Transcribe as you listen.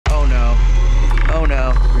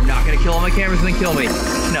gonna kill all my cameras and then kill me.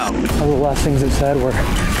 No. All the last things it said were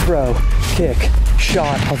throw, kick,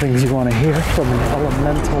 shot. All things you want to hear from an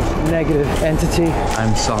elemental negative entity.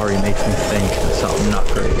 I'm sorry makes me think that something not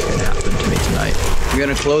great is gonna happen to me tonight. I'm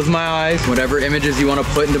gonna close my eyes. Whatever images you want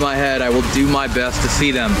to put into my head, I will do my best to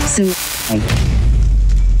see them.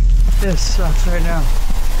 This sucks right now.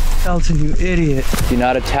 Elton, you idiot. Do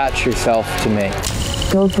not attach yourself to me.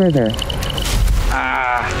 Go further.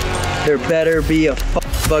 Ah, there better be a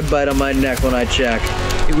bug bite on my neck when I check.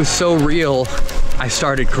 It was so real, I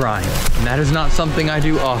started crying. And that is not something I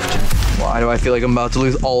do often. Why do I feel like I'm about to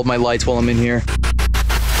lose all of my lights while I'm in here?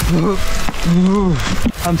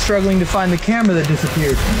 I'm struggling to find the camera that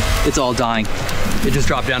disappeared. It's all dying. It just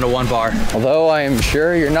dropped down to 1 bar. Although I am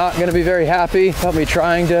sure you're not gonna be very happy about me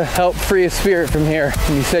trying to help free a spirit from here.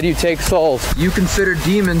 And you said you take souls. You consider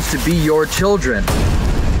demons to be your children.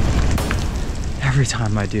 Every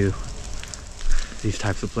time I do these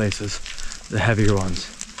types of places, the heavier ones,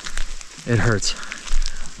 it hurts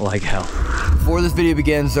like hell. Before this video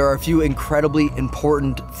begins, there are a few incredibly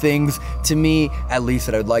important things to me, at least,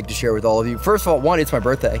 that I would like to share with all of you. First of all, one, it's my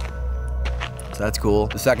birthday. So that's cool.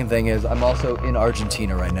 The second thing is I'm also in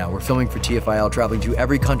Argentina right now. We're filming for TFIL, traveling to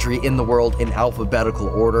every country in the world in alphabetical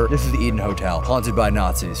order. This is the Eden Hotel, haunted by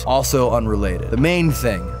Nazis. Also unrelated. The main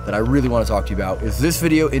thing that I really want to talk to you about is this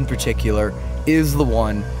video in particular is the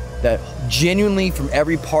one that genuinely, from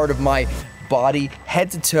every part of my body,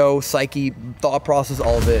 head to toe, psyche, thought process,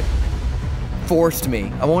 all of it, forced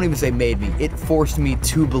me, I won't even say made me, it forced me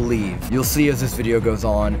to believe. You'll see as this video goes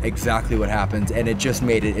on exactly what happens, and it just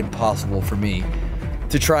made it impossible for me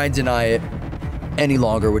to try and deny it any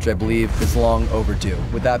longer, which I believe is long overdue.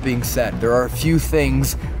 With that being said, there are a few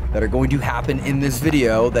things that are going to happen in this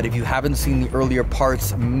video that, if you haven't seen the earlier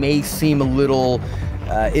parts, may seem a little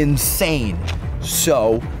insane.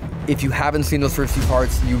 So if you haven't seen those first few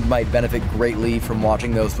parts, you might benefit greatly from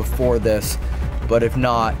watching those before this. But if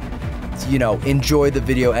not, you know, enjoy the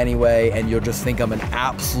video anyway, and you'll just think I'm an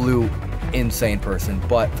absolute insane person.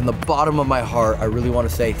 But from the bottom of my heart, I really want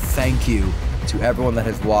to say thank you to everyone that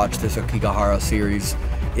has watched this Aokigahara series.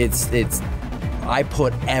 I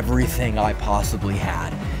put everything I possibly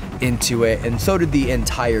had into it, and so did the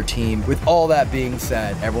entire team. With all that being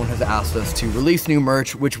said, everyone has asked us to release new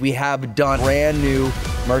merch, which we have done. Brand new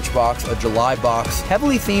merch box, a July box,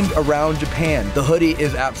 heavily themed around Japan. The hoodie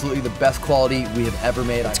is absolutely the best quality we have ever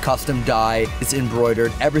made. It's custom dye, it's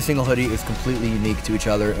embroidered. Every single hoodie is completely unique to each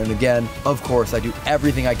other. And again, of course, I do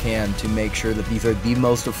everything I can to make sure that these are the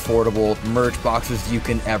most affordable merch boxes you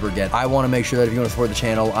can ever get. I want to make sure that if you want to support the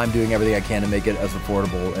channel, I'm doing everything I can to make it as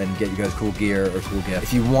affordable and get you guys cool gear or cool gifts.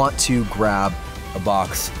 If you want to grab a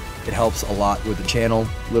box, it helps a lot with the channel.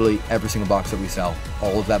 Literally every single box that we sell,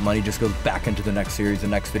 all of that money just goes back into the next series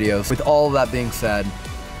and next videos. With all of that being said,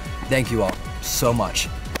 thank you all so much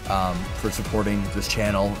for supporting this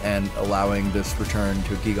channel and allowing this return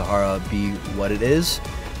to Aokigahara be what it is.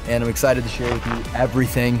 And I'm excited to share with you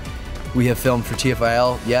everything we have filmed for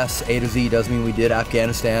TFIL. Yes, A to Z does mean we did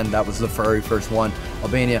Afghanistan. That was the very first one.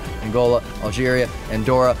 Albania, Angola, Algeria,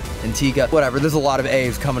 Andorra, Antigua, whatever. There's a lot of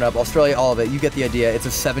A's coming up. Australia, all of it. You get the idea. It's a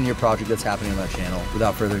 7-year project that's happening on that channel.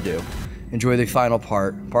 Without further ado, enjoy the final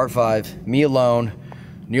part, part 5, me alone,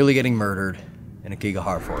 nearly getting murdered in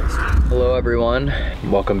Aokigahara Forest. Hello everyone,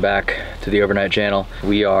 welcome back to the Overnight channel.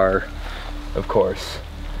 We are, of course,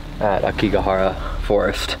 at Aokigahara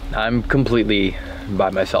Forest. I'm completely by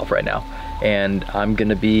myself right now, and I'm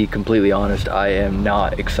gonna be completely honest, I am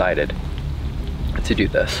not excited to do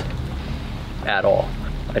this at all.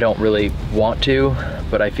 I don't really want to,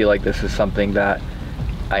 but I feel like this is something that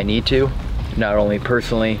I need to, not only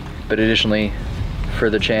personally, but additionally for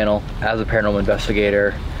the channel as a paranormal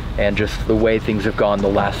investigator, and just the way things have gone the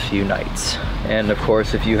last few nights. And of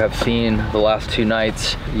course, if you have seen the last 2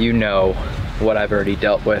 nights, you know what I've already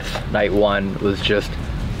dealt with. Night 1 was just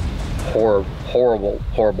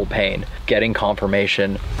horrible pain. Getting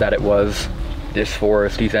confirmation that it was this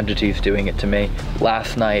forest, these entities doing it to me.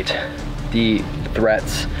 Last night, the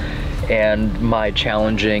threats and my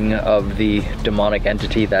challenging of the demonic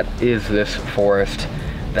entity that is this forest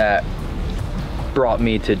that brought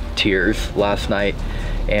me to tears last night.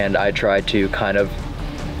 And I tried to kind of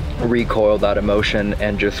recoil that emotion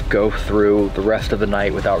and just go through the rest of the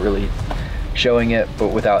night without really showing it, but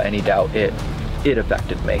without any doubt, it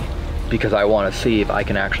affected me, because I want to see if I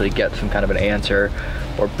can actually get some kind of an answer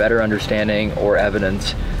or better understanding or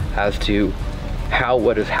evidence as to how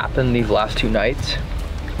what has happened these last 2 nights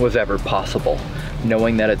was ever possible.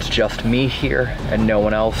 Knowing that it's just me here and no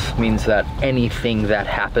one else means that anything that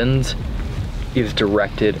happens is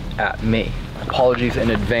directed at me. Apologies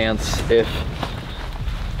in advance if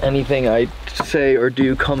anything I say or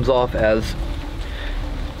do comes off as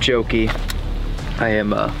jokey, I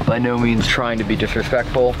am by no means trying to be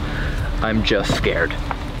disrespectful. I'm just scared.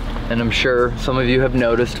 And I'm sure some of you have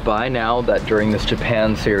noticed by now that during this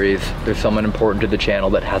Japan series, there's someone important to the channel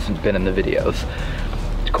that hasn't been in the videos.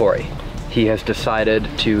 It's Corey. He has decided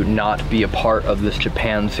to not be a part of this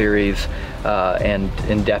Japan series and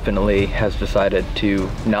indefinitely has decided to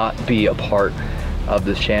not be a part of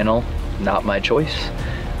this channel. Not my choice.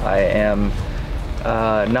 I am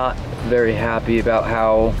not very happy about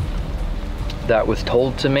how that was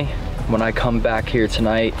told to me. When I come back here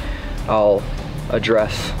tonight, I'll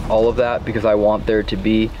address all of that because I want there to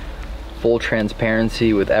be full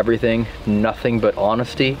transparency with everything, nothing but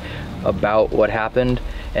honesty about what happened.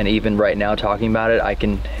 And even right now talking about it, I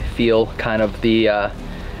can feel kind of the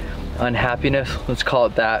unhappiness, let's call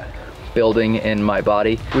it that, building in my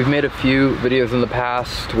body. We've made a few videos in the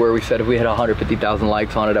past where we said if we had 150,000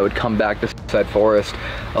 likes on it, I would come back to Skinwalker Forest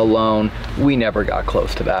alone. We never got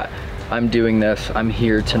close to that. I'm doing this, I'm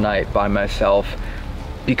here tonight by myself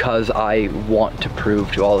because I want to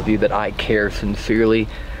prove to all of you that I care sincerely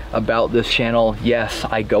about this channel. Yes,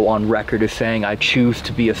 I go on record as saying I choose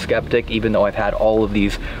to be a skeptic, even though I've had all of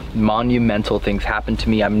these monumental things happen to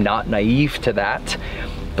me. I'm not naive to that,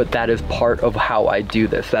 but that is part of how I do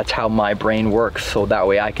this. That's how my brain works, so that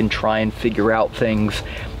way I can try and figure out things.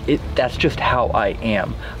 That's just how I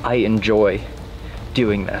am. I enjoy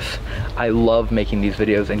doing this. I love making these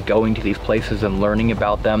videos and going to these places and learning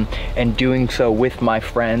about them and doing so with my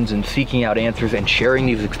friends and seeking out answers and sharing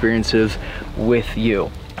these experiences with you.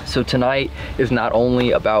 So tonight is not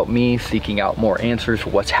only about me seeking out more answers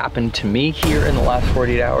for what's happened to me here in the last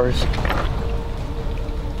 48 hours,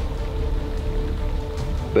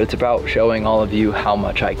 but it's about showing all of you how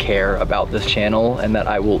much I care about this channel and that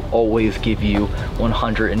I will always give you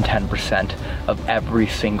 110% of every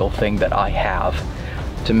single thing that I have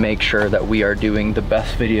to make sure that we are doing the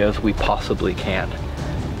best videos we possibly can.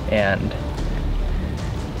 And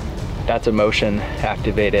that's emotion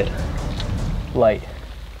activated light.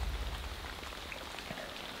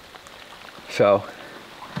 So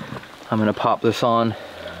I'm gonna pop this on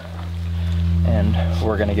and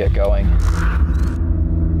we're gonna get going.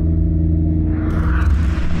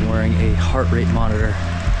 I'm wearing a heart rate monitor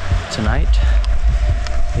tonight.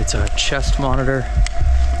 It's a chest monitor.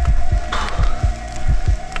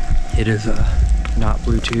 It is not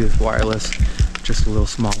Bluetooth, wireless, just a little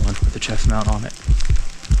small one with a chest mount on it.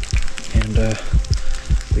 And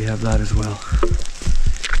we have that as well.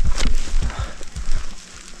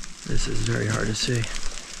 This is very hard to see.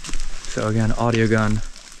 So again, audio gun.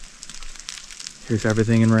 Here's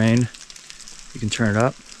everything in rain. You can turn it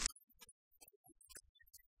up.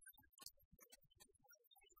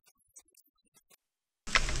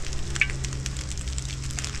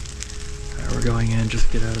 Alright, we're going in, just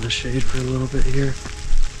get out of the shade for a little bit here.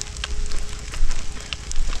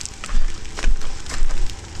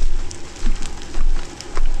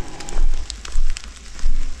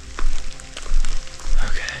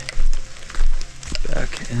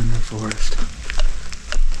 In the forest.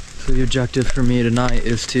 So the objective for me tonight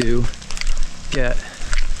is to get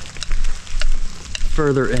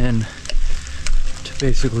further in to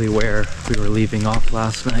basically where we were leaving off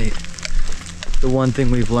last night. The one thing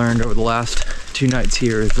we've learned over the last 2 nights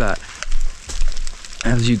here is that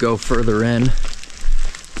as you go further in,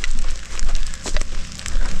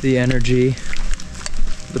 the energy,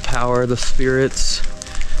 the power, the spirits,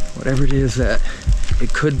 whatever it is that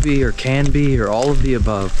it could be or can be or all of the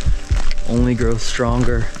above only grows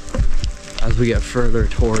stronger as we get further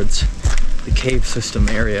towards the cave system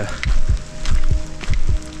area.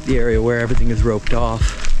 The area where everything is roped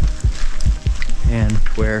off and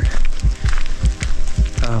where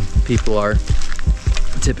people are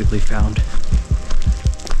typically found.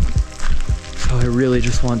 So I really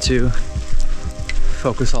just want to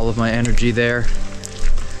focus all of my energy there.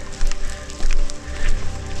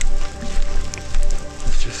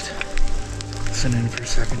 Listen in for a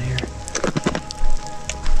second here.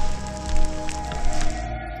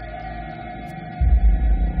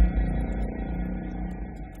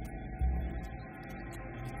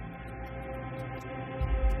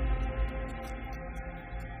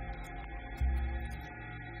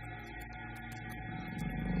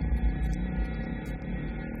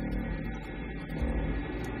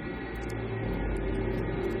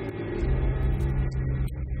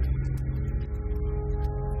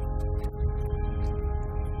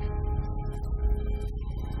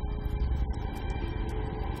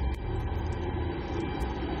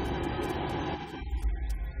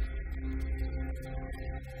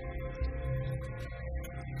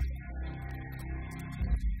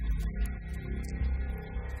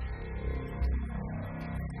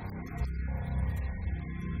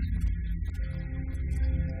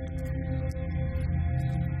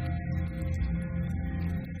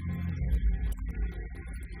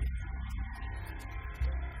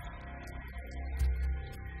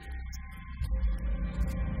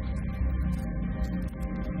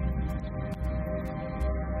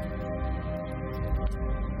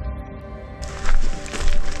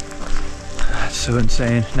 so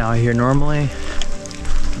insane. Now I hear normally,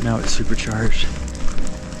 now it's supercharged.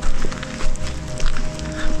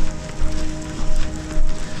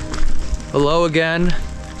 Hello again.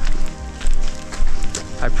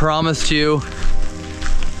 I promised you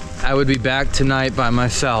I would be back tonight by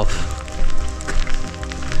myself.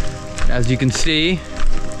 As you can see,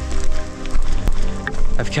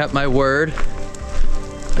 I've kept my word.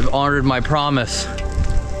 I've honored my promise.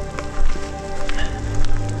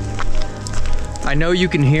 I know you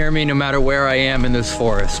can hear me no matter where I am in this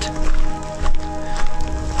forest.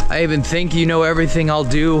 I even think you know everything I'll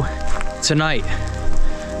do tonight.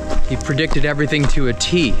 You predicted everything to a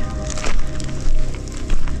T.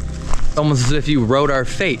 Almost as if you wrote our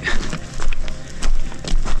fate.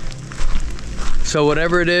 So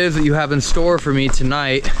whatever it is that you have in store for me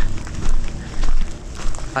tonight,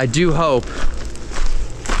 I do hope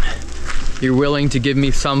you're willing to give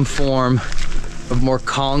me some form of more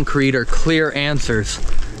concrete or clear answers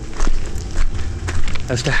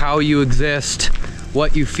as to how you exist,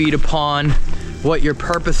 what you feed upon, what your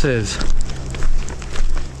purpose is.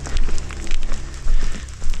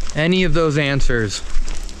 Any of those answers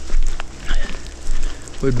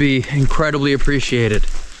would be incredibly appreciated.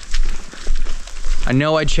 I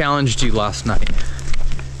know I challenged you last night.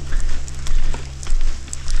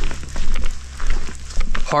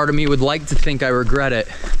 Part of me would like to think I regret it,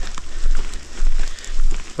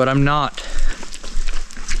 but I'm not.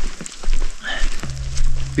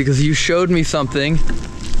 Because you showed me something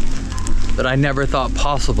that I never thought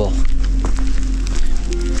possible.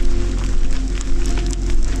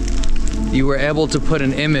 You were able to put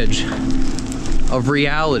an image of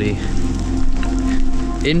reality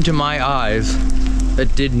into my eyes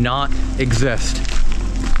that did not exist.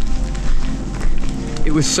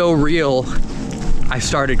 It was so real, I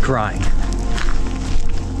started crying.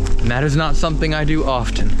 And that is not something I do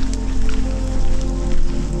often.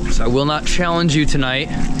 So I will not challenge you tonight.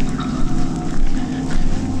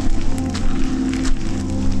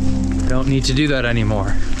 I don't need to do that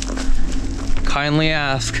anymore. Kindly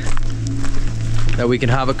ask that we can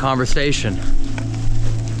have a conversation.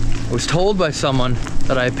 I was told by someone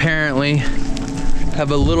that I apparently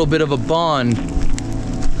have a little bit of a bond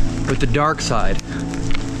with the dark side,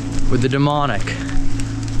 with the demonic.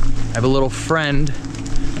 I have a little friend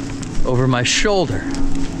over my shoulder.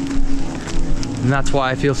 And that's why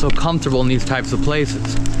I feel so comfortable in these types of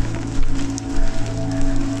places.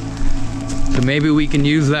 So maybe we can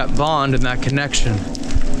use that bond and that connection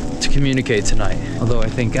to communicate tonight. Although I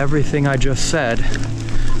think everything I just said,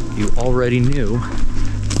 you already knew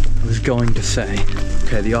I was going to say.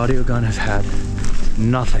 Okay, the audio gun has had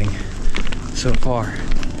nothing so far.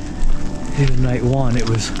 Even night one, it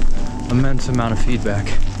was immense amount of feedback.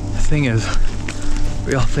 The thing is,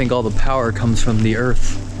 we all think all the power comes from the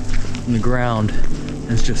earth, from the ground,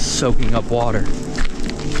 and it's just soaking up water.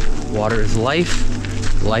 Water is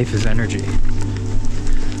life, life is energy.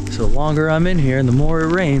 So the longer I'm in here and the more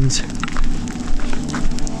it rains,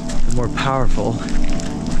 the more powerful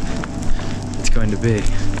it's going to be.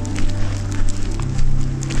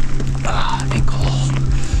 Ankle.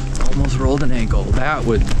 Almost rolled an ankle. That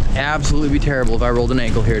would absolutely be terrible if I rolled an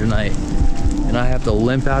ankle here tonight. And I have to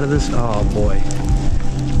limp out of this. Oh boy.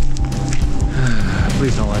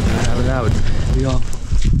 Please don't let that happen. That would be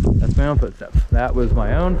awful. That's my own footsteps. That was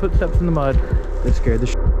my own footsteps in the mud that scared the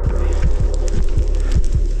shit out of me.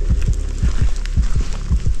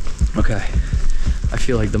 Okay. I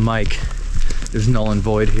feel like the mic is null and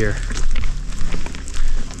void here.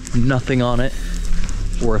 Nothing on it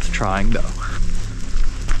worth trying though.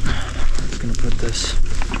 I'm just gonna put this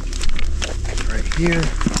right here.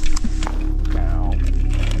 Ow.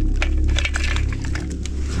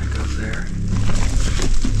 That goes there.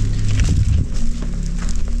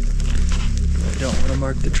 I don't want to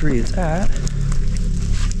mark the tree it's at.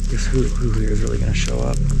 Guess who here is really gonna show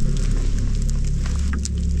up?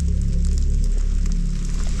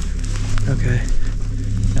 Okay.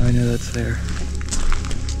 Now I know that's there.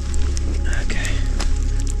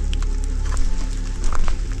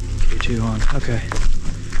 K2 on. Okay.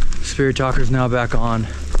 Spirit Talker's now back on.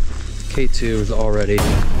 K2 is already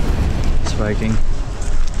spiking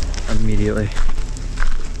immediately.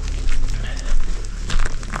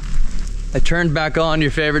 I turned back on your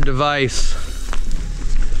favorite device.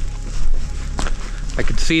 I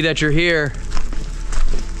could see that you're here.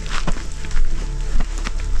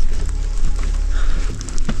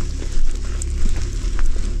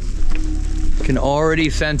 I can already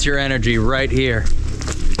sense your energy right here.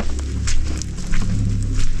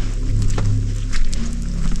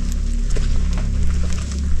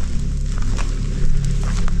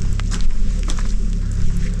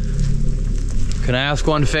 Can I ask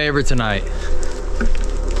one favor tonight?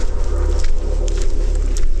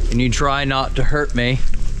 Can you try not to hurt me?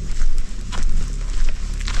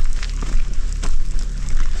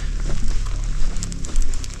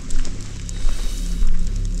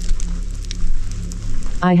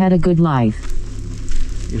 I had a good life.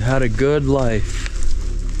 You had a good life.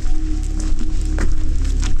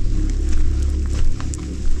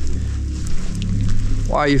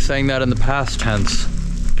 Why are you saying that in the past tense?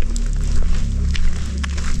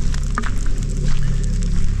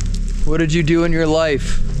 What did you do in your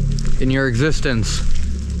life, in your existence,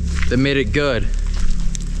 that made it good?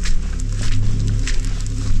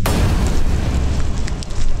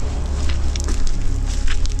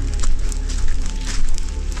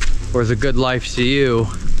 Or is a good life to you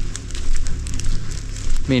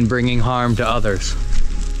mean bringing harm to others?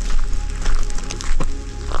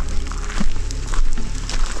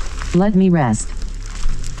 Let me rest.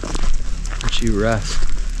 Let you rest.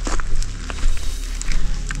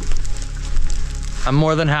 I'm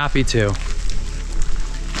more than happy to.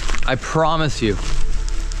 I promise you,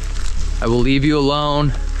 I will leave you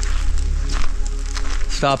alone.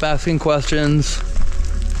 Stop asking questions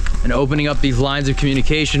and opening up these lines of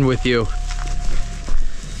communication with you.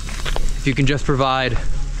 If you can just provide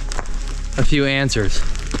a few answers.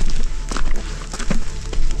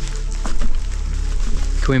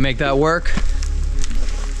 Can we make that work?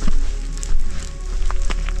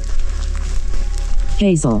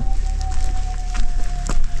 Hazel.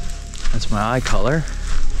 That's my eye color.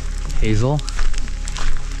 Hazel.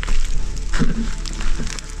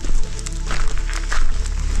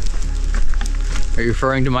 Are you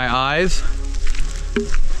referring to my eyes?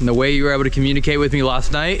 And the way you were able to communicate with me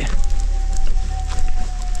last night?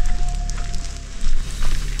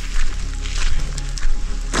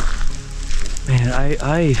 Man,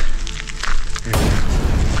 I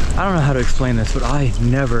don't know how to explain this, but I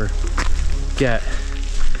never get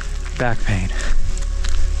back pain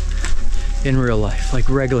in real life, like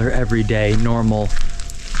regular, everyday, normal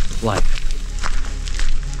life.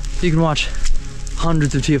 You can watch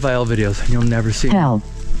hundreds of TFIL videos and you'll never see me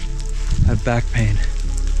have back pain.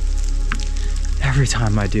 Every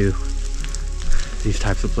time I do these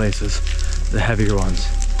types of places, the heavier ones,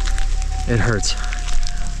 it hurts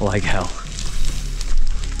like hell.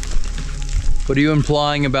 What are you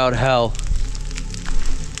implying about hell?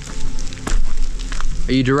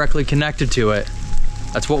 Are you directly connected to it?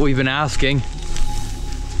 That's what we've been asking.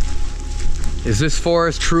 Is this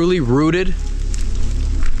forest truly rooted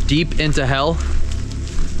deep into hell?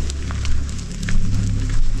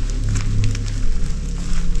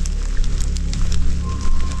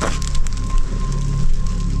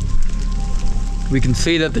 We can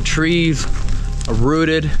see that the trees are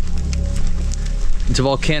rooted into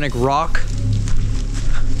volcanic rock,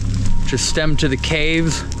 which is stemmed to the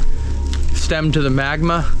caves, stemmed to the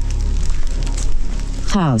magma.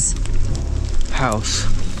 House. House.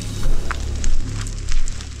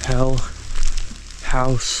 Hell.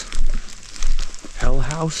 House. Hell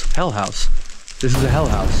house? Hell house. This is a hell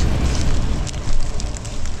house.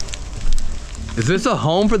 Is this a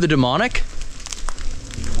home for the demonic?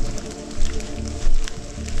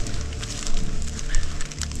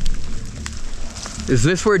 Is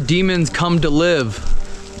this where demons come to live?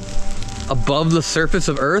 Above the surface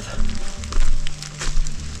of Earth?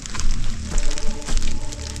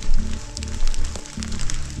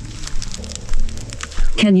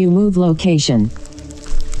 Can you move location?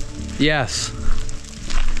 Yes.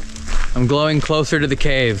 I'm going closer to the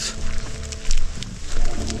caves.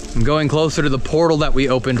 I'm going closer to the portal that we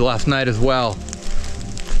opened last night as well.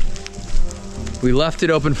 We left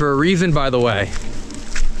it open for a reason, by the way.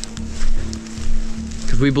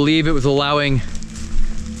 Because we believe it was allowing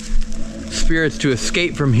spirits to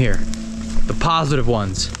escape from here. The positive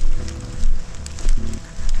ones.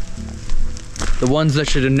 The ones that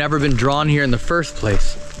should have never been drawn here in the first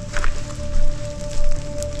place.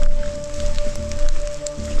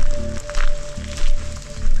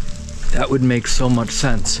 That would make so much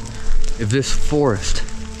sense if this forest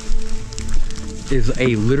is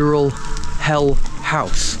a literal hell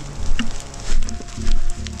house.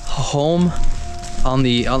 A home on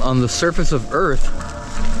the surface of Earth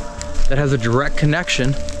that has a direct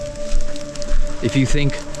connection, if you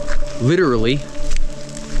think literally,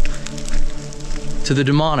 to the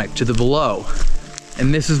demonic, to the below.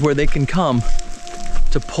 And this is where they can come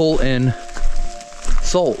to pull in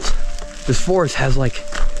souls. This forest has like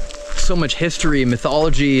so much history,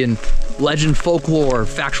 mythology, and legend, folklore,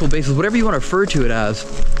 factual basis, whatever you want to refer to it as,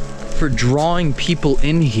 for drawing people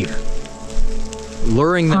in here,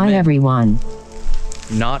 luring them in. Hi everyone.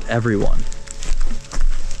 Not everyone.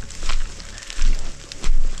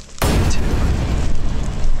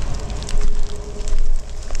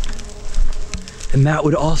 And that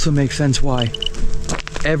would also make sense why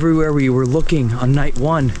everywhere we were looking on night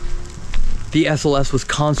 1, the SLS was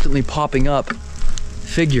constantly popping up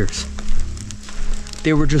figures.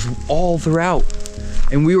 They were just all throughout.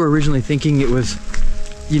 And we were originally thinking it was,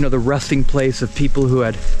 you know, the resting place of people who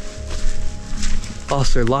had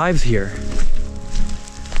lost their lives here.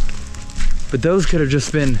 But those could have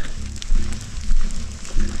just been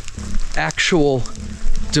actual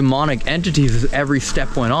demonic entities as every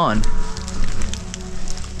step went on.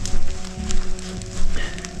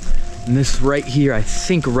 And this right here, I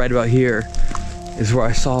think right about here, is where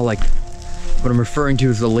I saw like what I'm referring to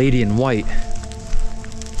as the lady in white.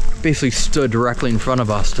 Basically stood directly in front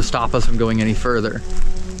of us to stop us from going any further.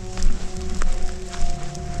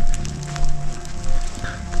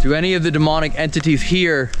 Do any of the demonic entities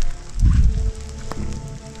here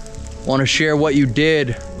want to share what you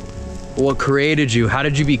did, what created you? How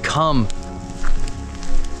did you become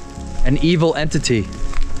an evil entity?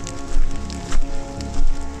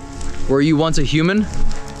 Were you once a human?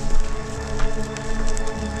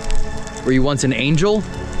 Were you once an angel?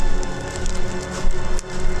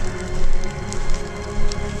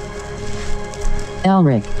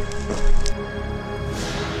 Elric.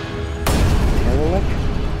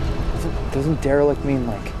 Derelict? Doesn't derelict mean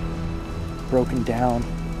like broken down,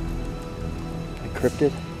 like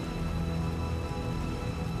cryptid?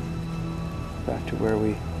 Back to where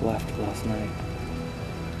we left last night.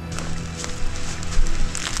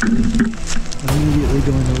 Immediately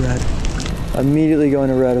going to red. Immediately going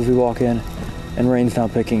to red as we walk in, and rain's now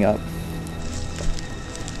picking up.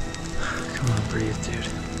 Come on, breathe, dude.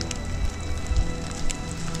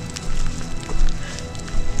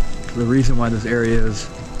 The reason why this area is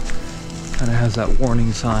kind of has that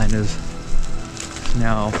warning sign is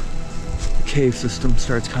now the cave system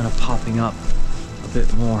starts kind of popping up a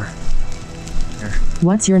bit more. Here.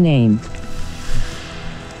 What's your name?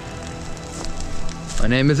 My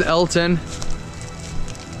name is Elton.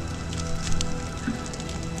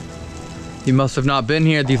 You must have not been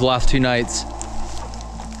here these last 2 nights.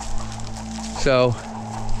 So,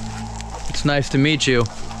 it's nice to meet you.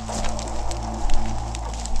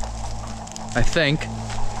 I think.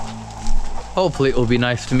 Hopefully it will be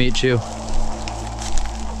nice to meet you.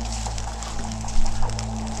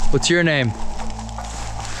 What's your name?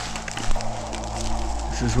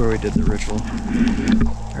 This is where we did the ritual.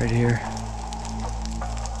 Right here.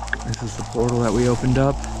 This is the portal that we opened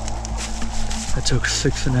up. That took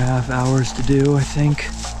 6.5 hours to do, I think.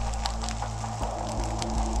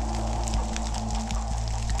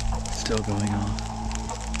 Still going on.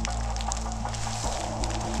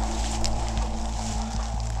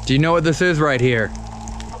 Do you know what this is right here?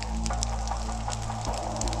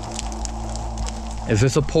 Is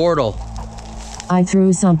this a portal? I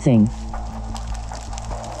threw something.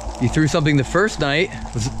 You threw something the first night.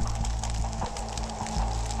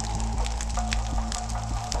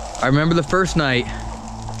 I remember the first night.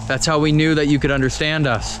 That's how we knew that you could understand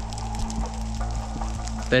us.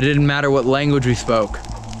 That it didn't matter what language we spoke.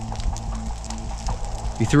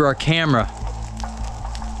 You threw our camera.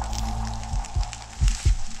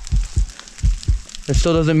 That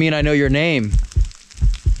still doesn't mean I know your name.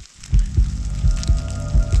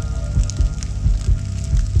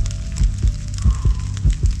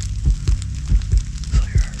 Slow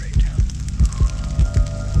your heart rate down.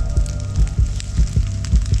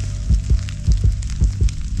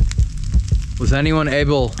 Was anyone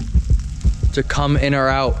able to come in or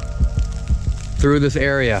out through this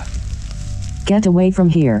area? Get away from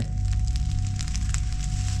here.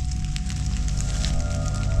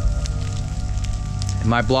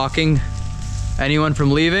 Am I blocking anyone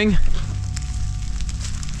from leaving?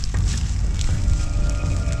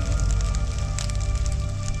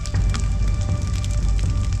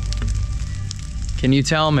 Can you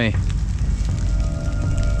tell me?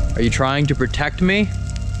 Are you trying to protect me?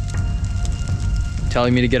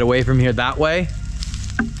 Telling me to get away from here that way?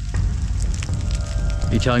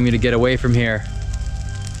 Are you telling me to get away from here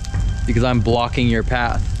because I'm blocking your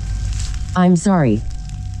path? I'm sorry.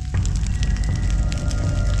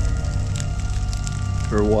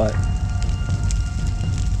 For what?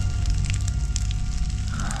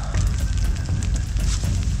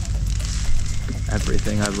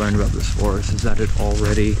 Everything I've learned about this forest is that it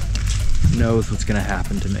already knows what's gonna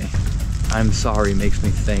happen to me. I'm sorry makes me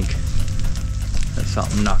think that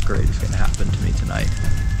something not great is gonna happen to me tonight.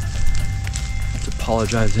 It's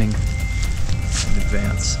apologizing in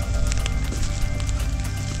advance.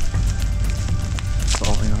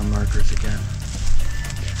 Falling on markers again.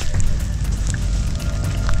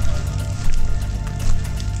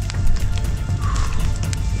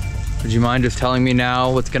 Would you mind just telling me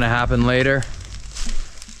now what's gonna happen later?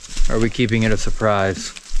 Or are we keeping it a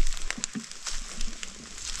surprise?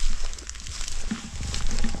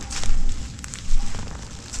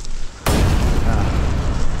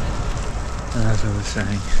 And as I was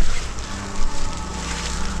saying,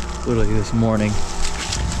 literally this morning,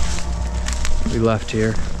 we left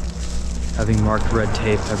here having marked red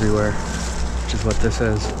tape everywhere, which is what this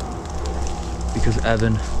is, because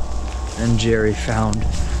Evan and Jerry found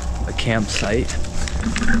a campsite,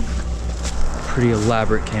 a pretty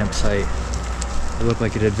elaborate campsite. It looked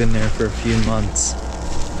like it had been there for a few months.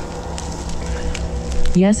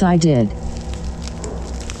 Yes, I did.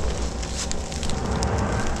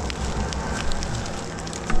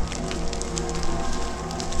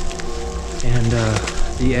 And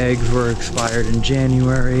the eggs were expired in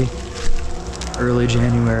January, early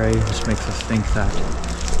January, which makes us think that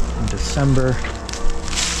in December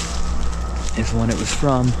is when it was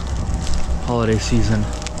from, holiday season.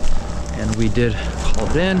 And we did call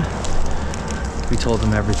it in. We told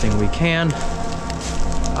them everything we can.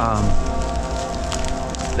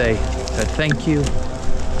 They said thank you,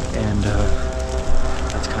 and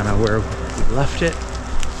that's kind of where we left it.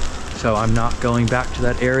 So I'm not going back to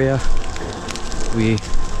that area. We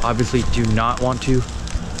obviously do not want to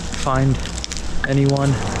find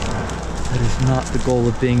anyone. That is not the goal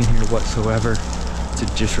of being here whatsoever, to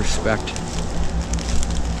disrespect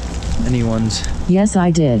anyone's. Yes,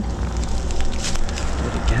 I did.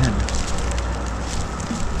 Did again.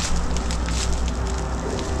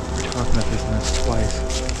 We're talking about this mess twice.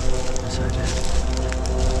 Yes, I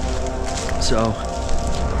did. So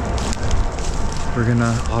we're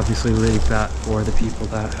gonna obviously leave that for the people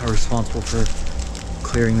that are responsible for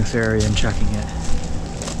clearing this area and checking it.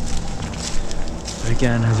 But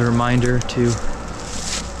again, as a reminder to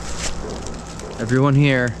everyone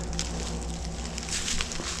here,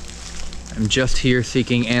 I'm just here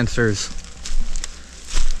seeking answers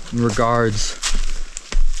in regards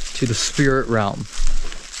to the spirit realm.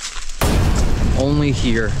 I'm only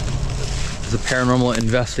here as a paranormal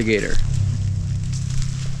investigator.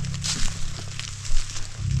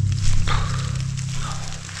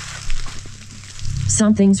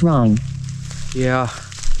 Something's wrong. Yeah,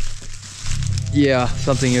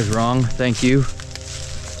 something is wrong. Thank you.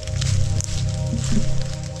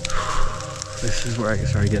 This is where I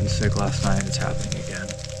started getting sick last night. It's happening again.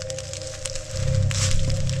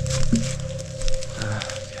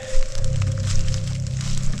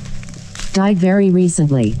 Died very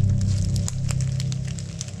recently.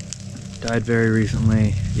 Died very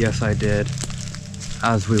recently. Yes, I did.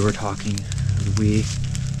 As we were talking,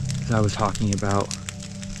 as I was talking about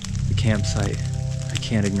the campsite. I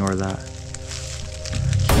can't ignore that.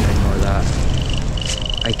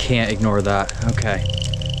 I can't ignore that. Okay.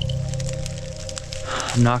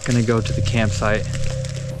 I'm not gonna go to the campsite,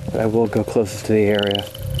 but I will go closest to the area.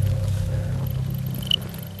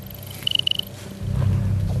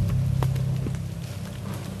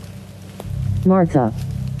 Martha.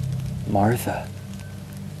 Martha.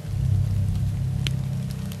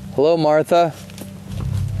 Hello, Martha.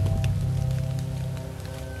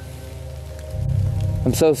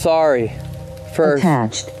 I'm so sorry. First.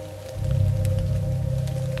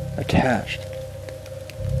 Attached.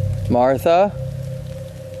 Martha,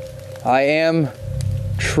 I am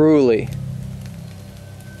truly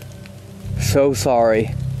so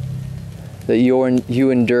sorry that you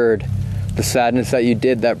endured the sadness that you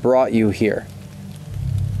did that brought you here.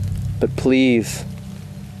 But please,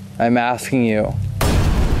 I'm asking you,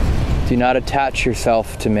 do not attach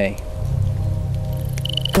yourself to me.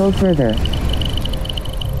 Go further.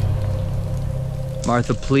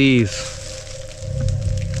 Martha, please,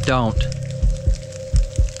 don't.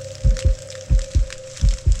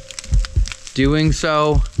 Doing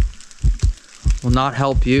so will not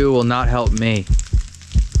help you, will not help me.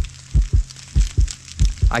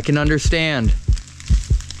 I can understand.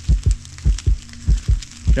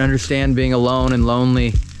 I can understand being alone and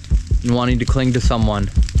lonely and wanting to cling to someone.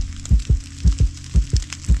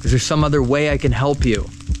 Is there some other way I can help you?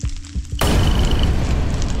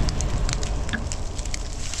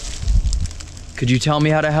 Could you tell me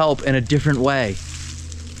how to help in a different way?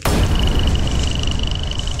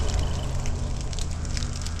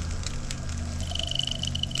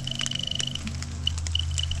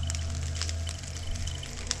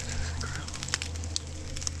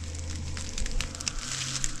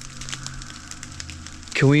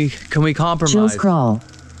 Can we compromise? Just crawl.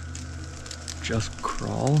 Just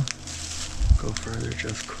crawl? Go further,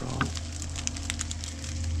 just crawl.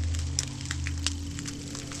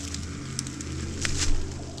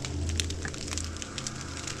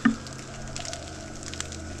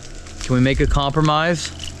 Can we make a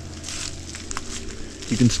compromise?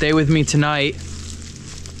 You can stay with me tonight.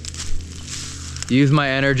 Use my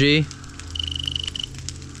energy.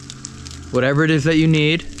 Whatever it is that you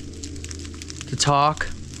need to talk,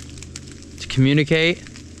 to communicate.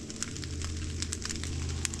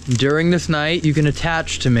 During this night, you can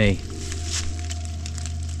attach to me.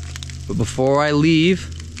 But before I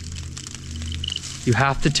leave, you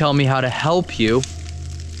have to tell me how to help you.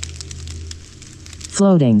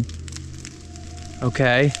 Floating.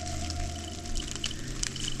 Okay?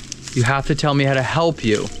 You have to tell me how to help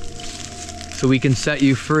you so we can set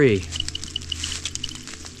you free.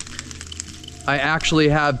 I actually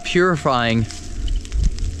have purifying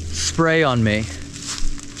spray on me.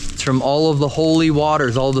 It's from all of the holy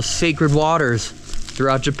waters, all the sacred waters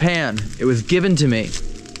throughout Japan. It was given to me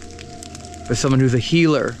by someone who's a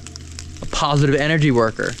healer, a positive energy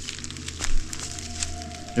worker.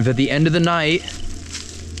 If at the end of the night,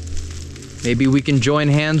 maybe we can join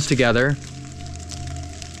hands together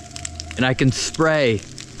and I can spray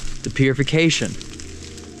the purification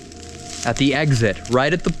at the exit,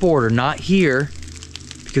 right at the border, not here,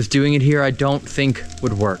 because doing it here I don't think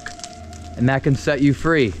would work. And that can set you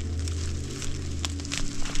free.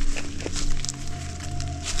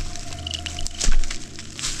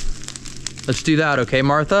 Let's do that, okay,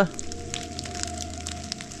 Martha?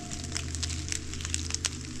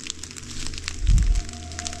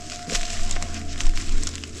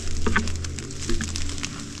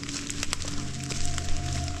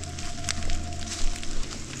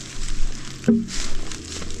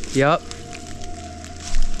 Yep.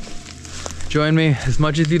 Join me as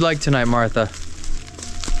much as you'd like tonight, Martha.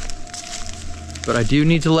 But I do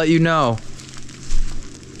need to let you know,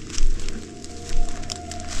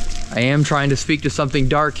 I am trying to speak to something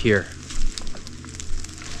dark here.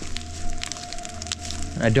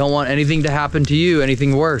 And I don't want anything to happen to you,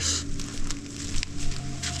 anything worse.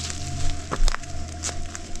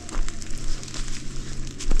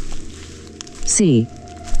 See.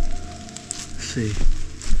 See.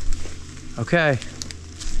 Okay.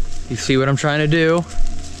 You see what I'm trying to do?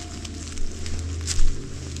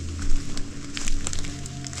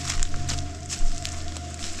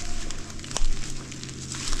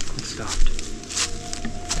 It stopped.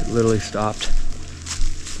 It literally stopped.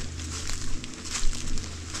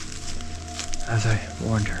 As I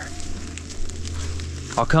warned her.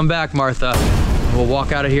 I'll come back, Martha. We'll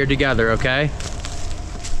walk out of here together, okay?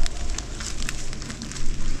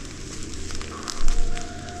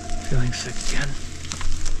 Feeling sick again.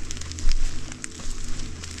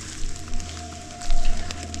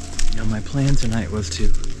 You know, my plan tonight was to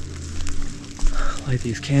light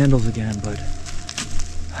these candles again, but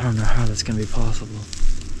I don't know how that's gonna be possible.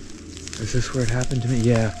 Is this where it happened to me?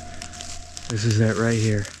 Yeah, this is it right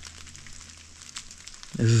here.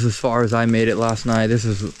 This is as far as I made it last night. This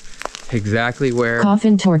is exactly where...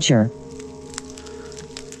 Coffin torture.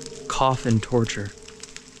 Coffin torture.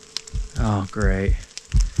 Oh, great.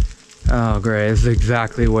 Oh, great. This is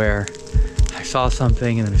exactly where I saw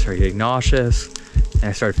something and then I started getting nauseous and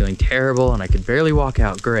I started feeling terrible and I could barely walk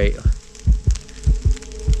out. Great.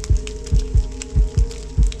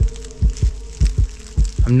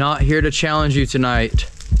 I'm not here to challenge you tonight.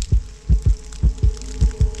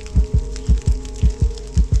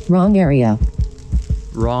 Wrong area.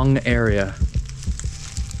 Wrong area.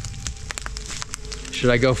 Should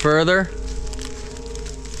I go further?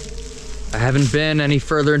 I haven't been any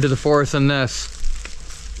further into the forest than this.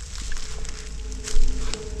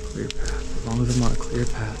 Clear path, as long as I'm on a clear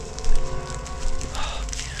path. Oh,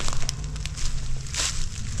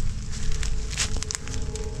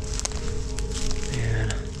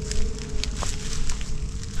 man.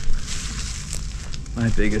 My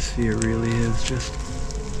biggest fear really is just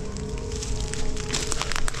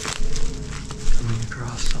coming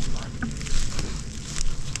across someone.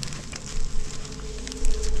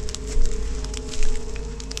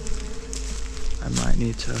 I might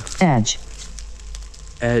need to... Edge.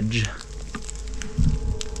 Edge.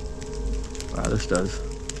 Wow, this does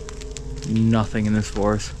nothing in this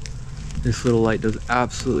forest. This little light does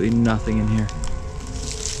absolutely nothing in here.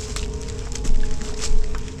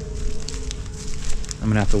 I'm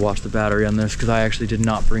gonna have to watch the battery on this because I actually did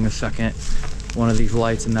not bring a second one of these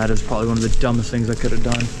lights, and that is probably one of the dumbest things I could have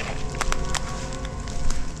done.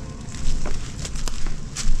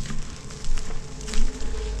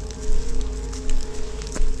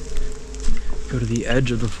 Go to the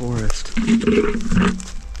edge of the forest.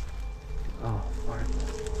 Oh, Lord.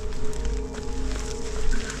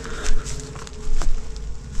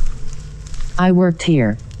 I worked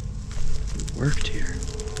here. You worked here.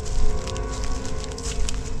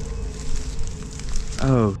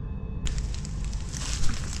 Oh.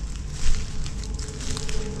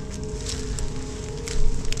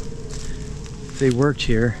 they worked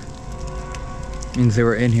here, means they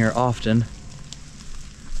were in here often.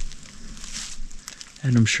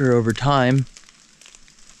 And I'm sure over time,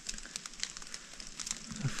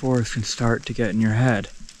 the forest can start to get in your head.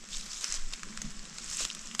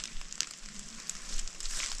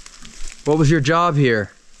 What was your job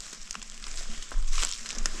here?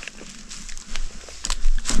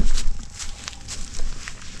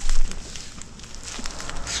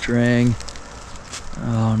 String.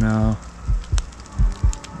 Oh no.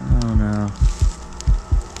 Oh no.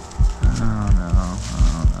 Oh no.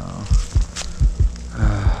 Oh no.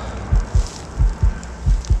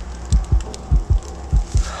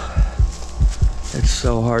 It's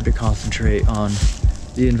so hard to concentrate on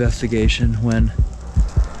the investigation when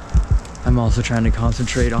I'm also trying to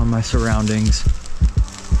concentrate on my surroundings.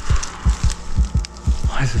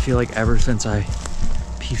 Why does it feel like ever since I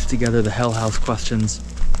pieced together the Hell House questions,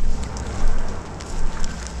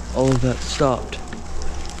 all of that stopped?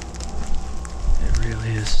 It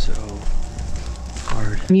really is so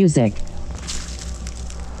hard. Music.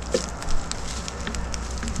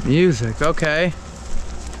 Music, okay.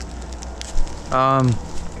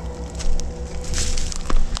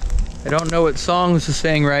 I don't know what songs to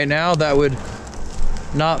sing right now that would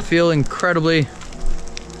not feel incredibly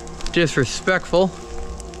disrespectful.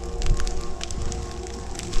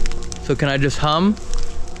 So can I just hum?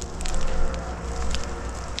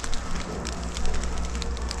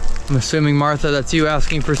 I'm assuming, Martha, that's you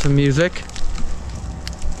asking for some music.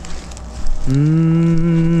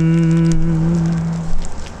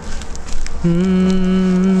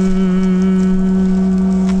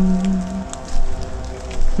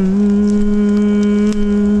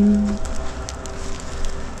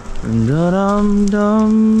 Da-dum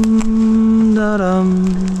dum da-dum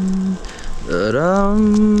da-dum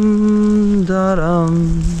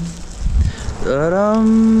da-dum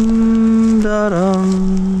da-dum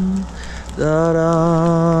da-dum da-da-da.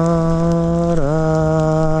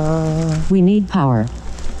 We need power.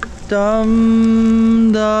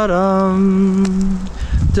 Dum da-dum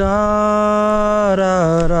da-da-da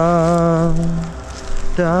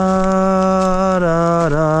da-da-da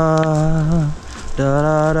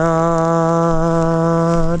da-da-da-da,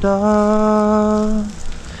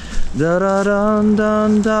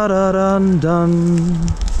 da-da-dun-dun, da-da-dun-dun,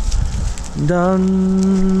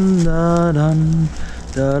 dun-da-dun,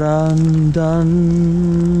 da-dun-dun-dun.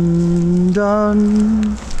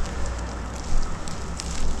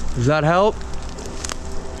 Does that help?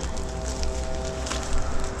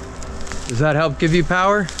 Does that help give you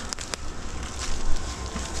power?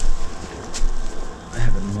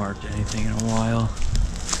 Marked anything in a while.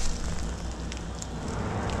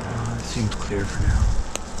 Oh, it seems clear for now.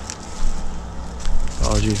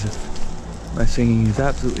 Apologies if my singing is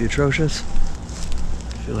absolutely atrocious. I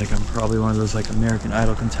feel like I'm probably one of those like American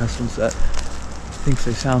Idol contestants that thinks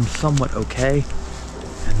they sound somewhat okay,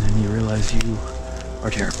 and then you realize you are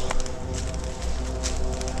terrible.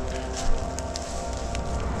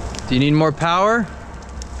 Do you need more power?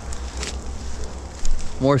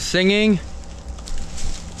 More singing?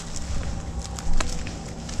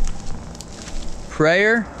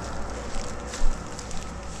 Prayer?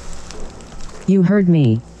 You heard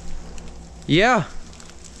me. Yeah.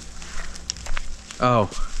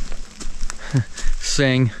 Oh.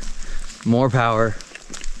 Sing. More power.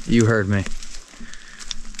 You heard me.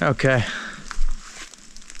 Okay.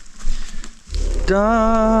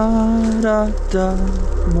 Da da da.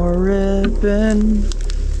 More ribbon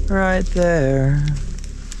right there.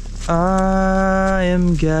 I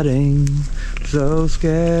am getting so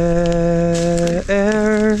scared.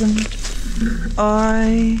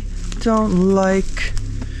 I don't like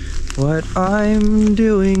what I'm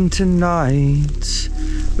doing tonight,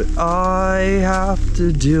 but I have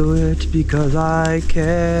to do it because I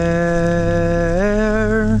care.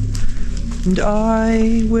 And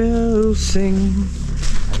I will sing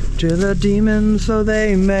to the demons so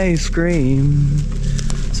they may scream,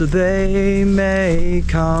 so they may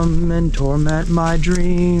come and torment my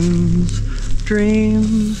dreams.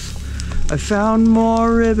 I found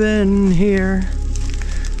more ribbon here.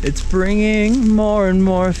 It's bringing more and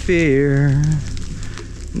more fear.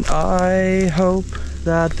 And I hope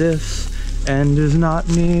that this end is not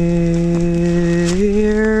near.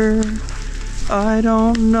 I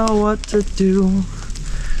don't know what to do,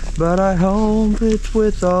 but I hope it's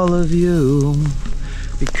with all of you.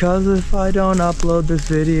 Because if I don't upload this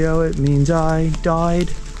video, it means I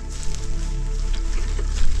died.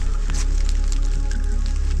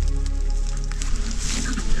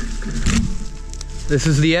 This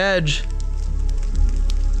is the edge.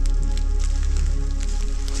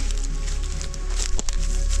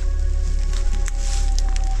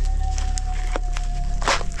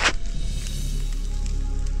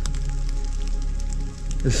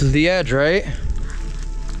 This is the edge, right?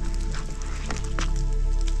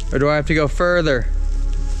 Or do I have to go further?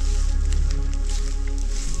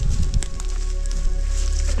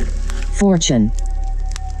 Fortune.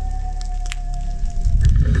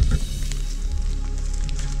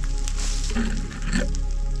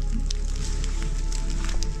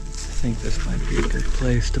 I think this might be a good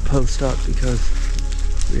place to post up because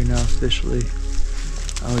we're now officially,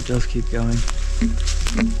 I would just keep going.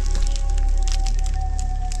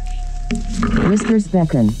 Whispers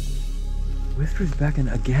beckon. Whispers beckon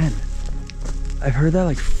again. I've heard that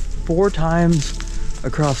like 4 times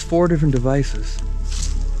across 4 different devices.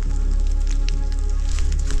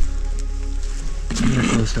 I'm gonna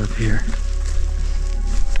post up here.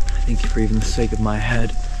 I think for even the sake of my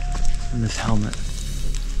head and this helmet.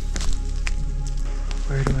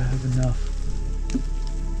 Where do I have enough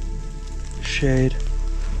shade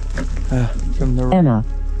from the Emma.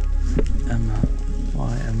 Emma.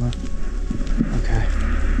 Why Emma? Okay.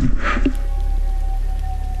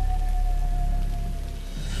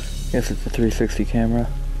 Guess it's a 360 camera,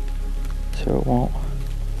 so it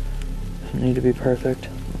doesn't need to be perfect.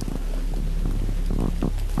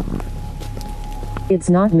 It's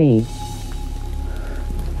not me.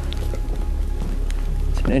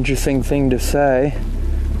 It's an interesting thing to say.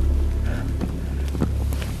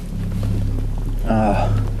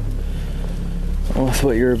 What's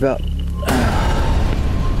what you're about?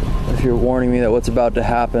 If you're warning me that what's about to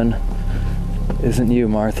happen isn't you,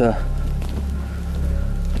 Martha.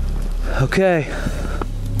 Okay,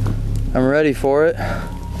 I'm ready for it.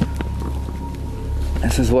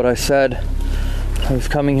 This is what I said I was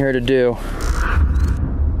coming here to do.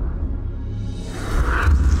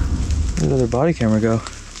 Where'd the other body camera go?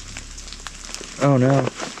 Oh no.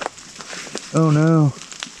 Oh no.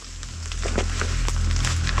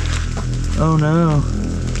 Oh no.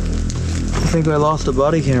 I think I lost a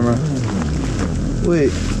body camera.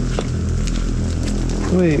 Wait.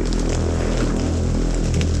 Wait.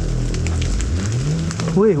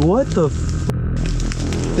 Wait, what the f?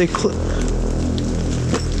 They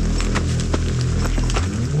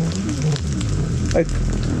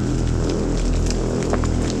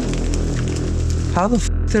how the f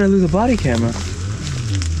did I lose a body camera?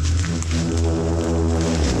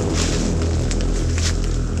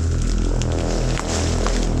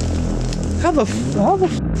 How the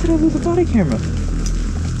f did I lose a body camera?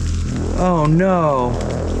 Oh no.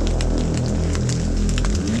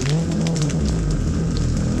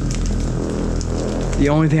 The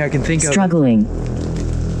only thing I can think of. Struggling.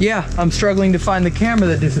 Yeah, I'm struggling to find the camera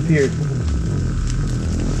that disappeared.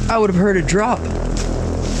 I would have heard it drop.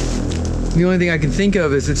 The only thing I can think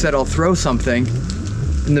of is it said I'll throw something.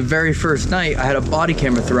 And the very first night I had a body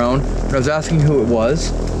camera thrown and I was asking who it was.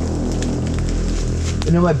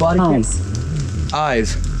 And then my body camera.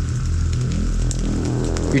 Eyes.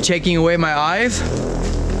 You're taking away my eyes?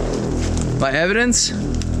 My evidence?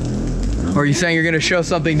 Or are you saying you're gonna show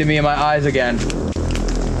something to me in my eyes again?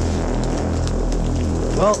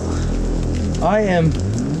 Well, I am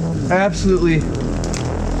absolutely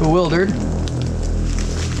bewildered.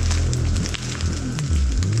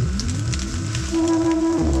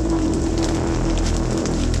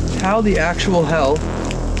 How the actual hell?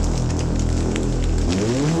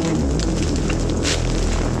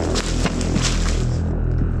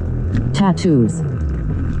 Tattoos.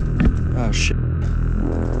 Oh shit.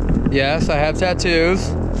 Yes, I have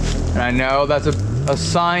tattoos. And I know that's a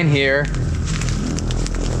sign here.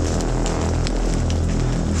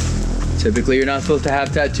 Typically, you're not supposed to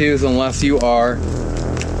have tattoos unless you are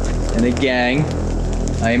in a gang.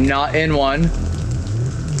 I am not in one.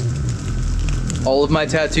 All of my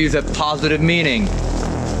tattoos have positive meaning.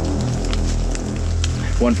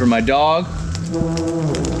 One for my dog.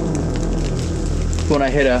 When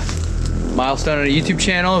I hit a milestone on a YouTube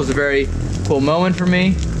channel, it was a very cool moment for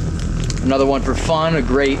me. Another one for fun, a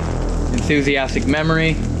great enthusiastic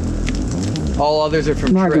memory. All others are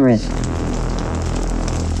from Margaret. trips.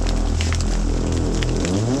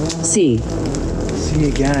 C. C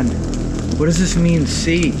again. What does this mean,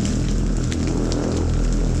 C?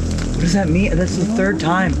 What does that mean? That's the 3rd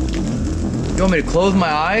time. You want me to close my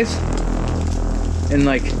eyes? And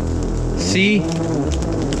like, C? Do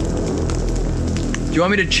you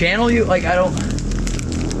want me to channel you? Like, I don't...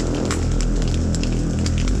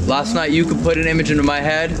 Last night you could put an image into my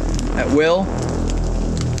head at will.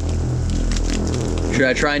 Should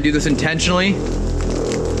I try and do this intentionally?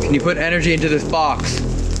 Can you put energy into this box?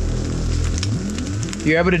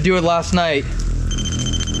 You're able to do it last night.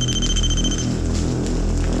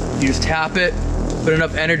 You just tap it, put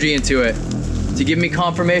enough energy into it to give me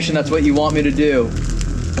confirmation that's what you want me to do.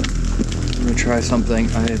 I'm gonna try something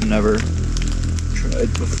I have never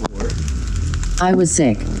tried before. I was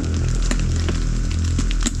sick.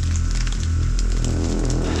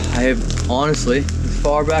 I have honestly, as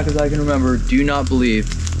far back as I can remember, do not believe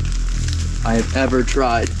I have ever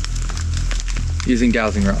tried using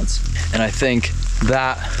dowsing rods. And I think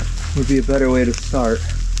that would be a better way to start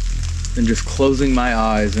than just closing my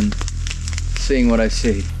eyes and seeing what I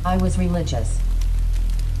see. I was religious.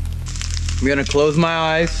 I'm gonna close my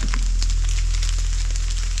eyes.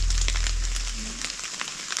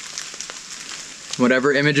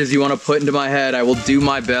 Whatever images you want to put into my head, I will do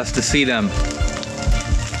my best to see them.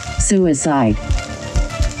 Suicide.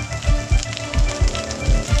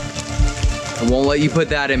 I won't let you put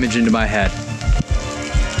that image into my head.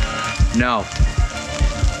 No.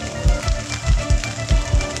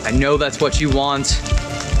 I know that's what you want.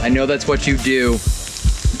 I know that's what you do.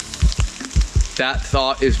 That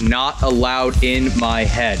thought is not allowed in my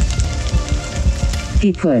head.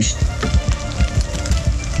 He pushed.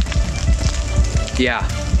 Yeah.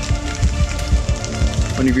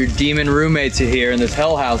 One of your demon roommates here in this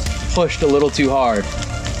hell house pushed a little too hard.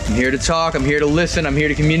 I'm here to talk, I'm here to listen, I'm here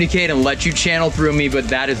to communicate and let you channel through me, but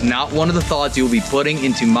that is not one of the thoughts you will be putting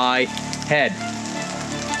into my head.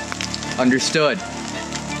 Understood?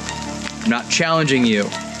 I'm not challenging you.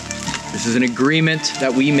 This is an agreement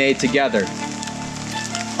that we made together.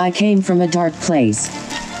 I came from a dark place.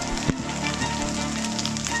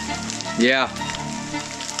 Yeah.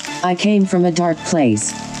 I came from a dark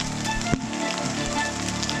place.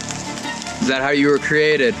 Is that how you were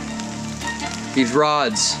created? These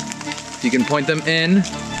rods, if you can point them in,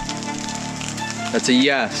 that's a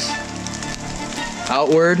yes.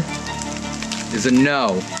 Outward is a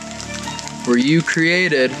no. Were you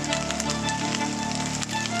created?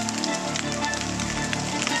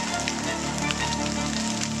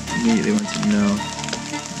 Immediately went to no.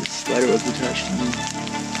 The spider was attached to me.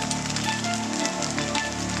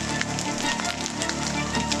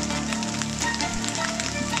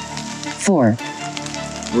 Four.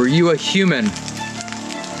 Were you a human?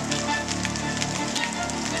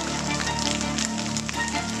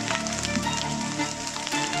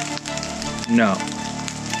 No.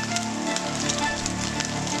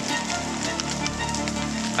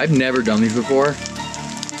 I've never done these before.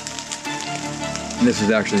 And this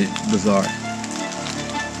is actually bizarre.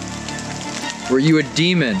 Were you a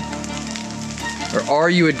demon? Or are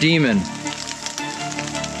you a demon?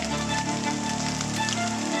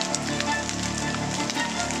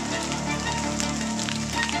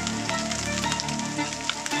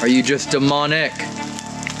 Are you just demonic?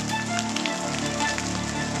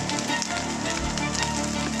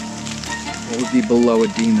 What would be below a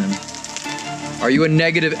demon? Are you a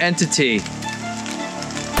negative entity?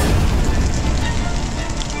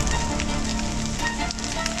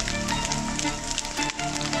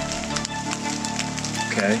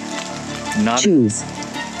 Okay. Choose.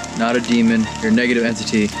 Not a demon. You're a negative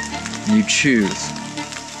entity. And you choose.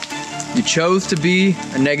 You chose to be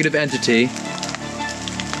a negative entity.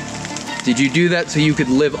 Did you do that so you could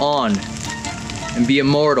live on and be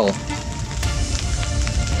immortal?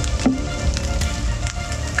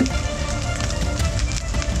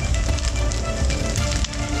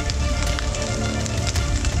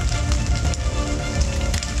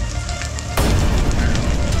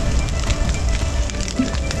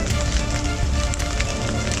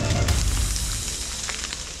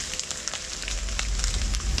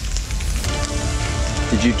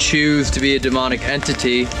 Did you choose to be a demonic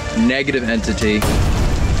entity, a negative entity,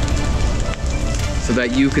 so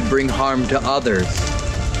that you could bring harm to others?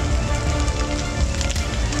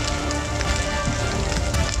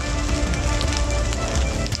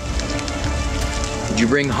 Did you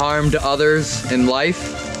bring harm to others in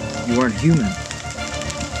life? You weren't human.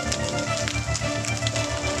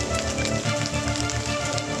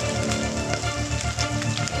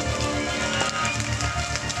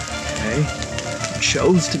 Okay.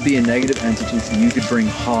 Chose to be a negative entity so you could bring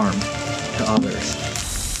harm to others.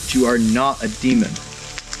 But you are not a demon.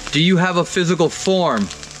 Do you have a physical form?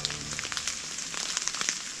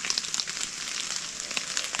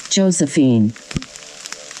 Josephine.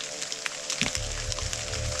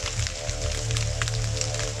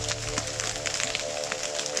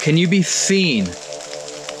 Can you be seen?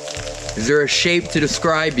 Is there a shape to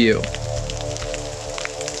describe you?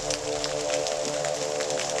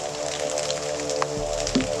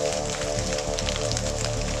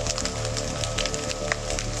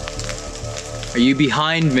 Are you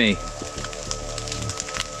behind me?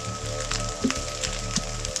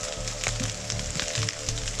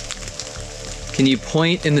 Can you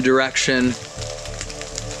point in the direction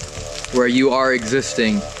where you are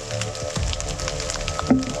existing?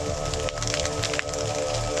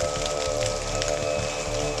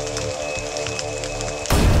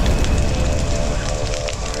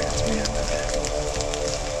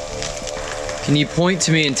 Can you point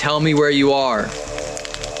to me and tell me where you are?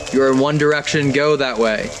 You are in one direction, go that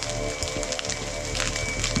way.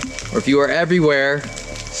 Or if you are everywhere,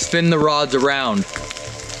 spin the rods around.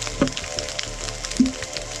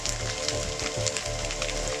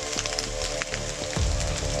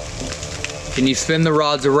 Can you spin the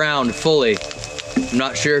rods around fully? I'm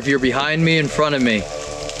not sure if you're behind me, in front of me.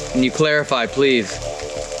 Can you clarify, please?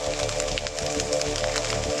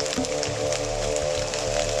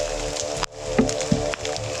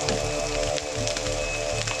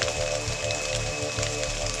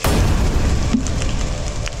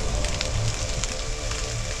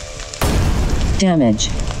 Damage.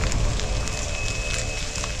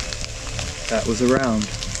 That was around.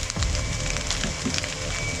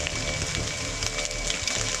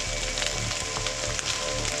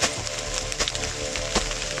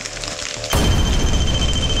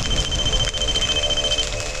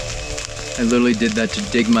 I literally did that to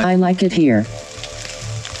dig my... I like it here.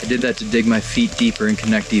 I did that to dig my feet deeper and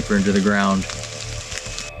connect deeper into the ground.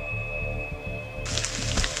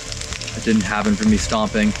 It didn't happen from me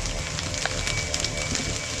stomping.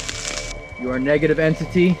 You are a negative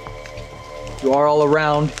entity. You are all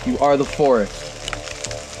around. You are the forest.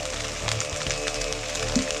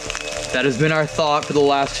 That has been our thought for the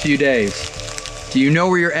last few days. Do you know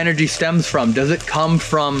where your energy stems from? Does it come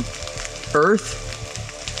from Earth?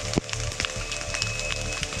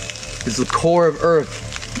 Is the core of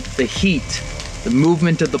Earth, the heat, the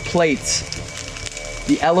movement of the plates,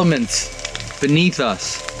 the elements beneath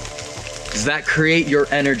us? Does that create your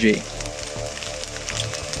energy?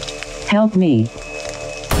 Help me.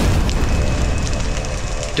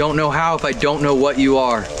 Don't know how if I don't know what you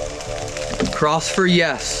are. Cross for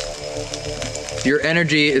yes. Your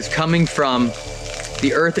energy is coming from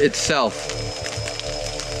the earth itself.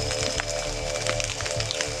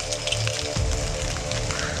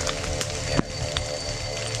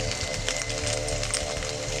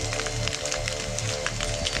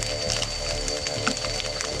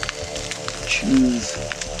 Choose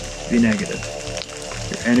to be negative.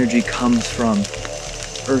 Your energy comes from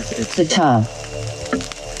earth itself. The tub.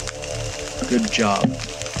 Good job.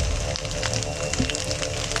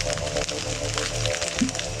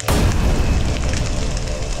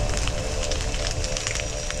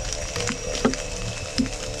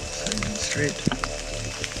 Setting straight.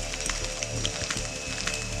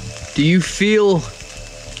 Do you feel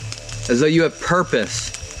as though you have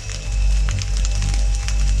purpose?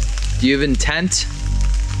 Do you have intent?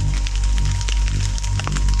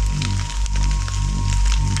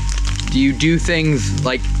 Do you do things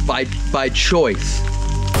like by choice?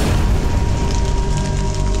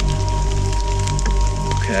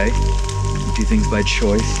 Okay. You do things by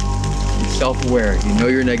choice. You're self-aware. You know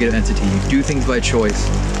you're a negative entity. You do things by choice.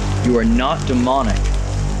 You are not demonic.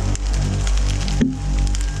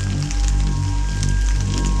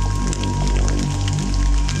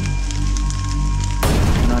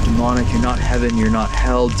 You're not demonic. You're not heaven. You're not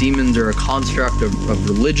hell. Demons are a construct of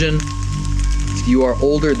religion. You are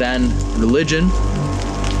older than religion.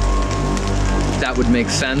 That would make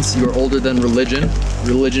sense. You are older than religion.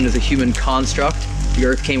 Religion is a human construct. The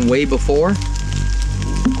earth came way before.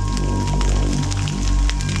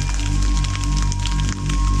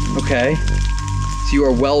 Okay. So you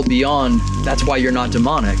are well beyond. That's why you're not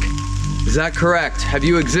demonic. Is that correct? Have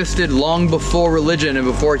you existed long before religion and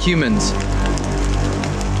before humans?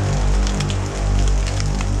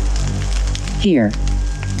 Here.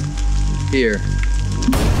 Here.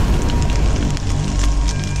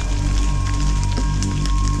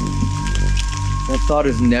 That thought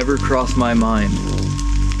has never crossed my mind.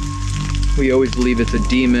 We always believe it's a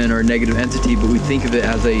demon or a negative entity, but we think of it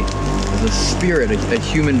as a spirit, a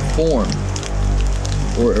human form,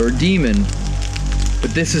 or a demon.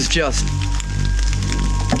 But this is just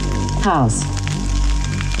house.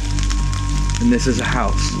 And this is a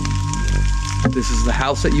house. This is the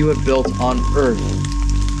house that you have built on Earth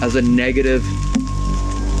as a negative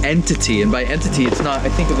entity. And by entity, it's not, I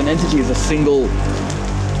think of an entity as a single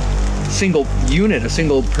unit, a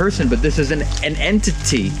single person, but this is an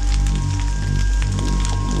entity.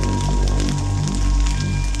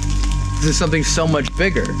 This is something so much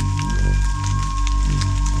bigger.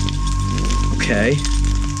 Okay.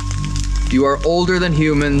 You are older than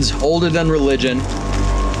humans, older than religion.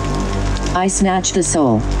 I snatch the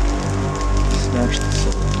soul. Snatch the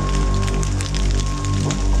soul.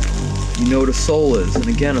 You know what a soul is, and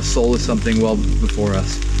again, a soul is something well before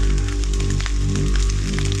us.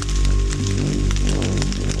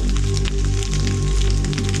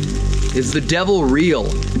 Is the devil real?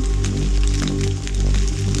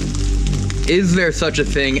 Is there such a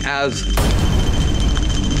thing as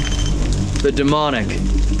the demonic.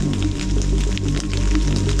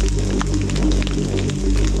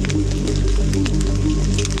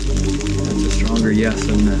 That's a stronger yes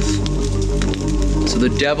than this. So the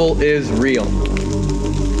devil is real.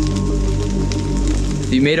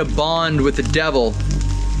 You made a bond with the devil,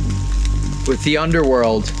 with the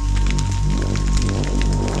underworld,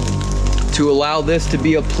 to allow this to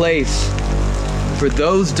be a place for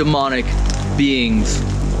those demonic beings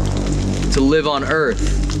to live on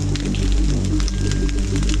Earth.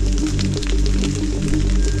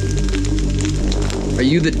 Are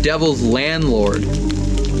you the devil's landlord?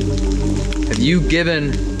 Have you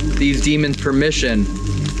given these demons permission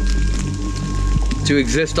to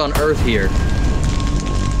exist on Earth here?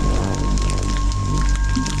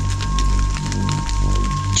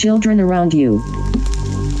 Children around you.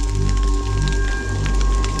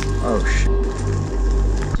 Oh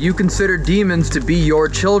shit. Do you consider demons to be your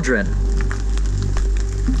children?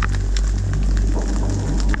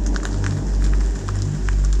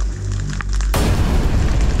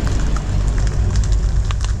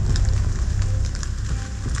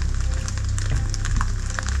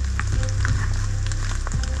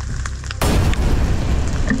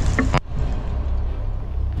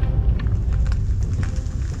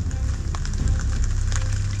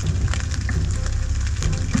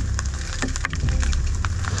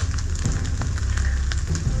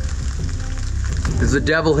 Is the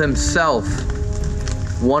devil himself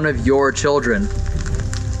one of your children?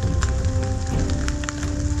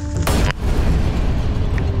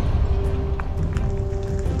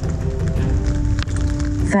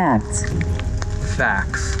 Facts.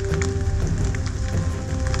 Facts.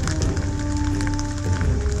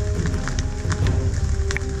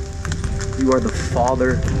 You are the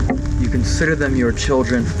father. You consider them your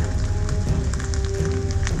children.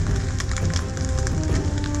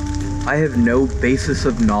 I have no basis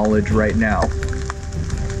of knowledge right now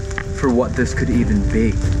for what this could even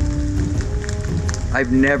be.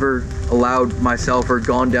 I've never allowed myself or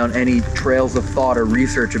gone down any trails of thought or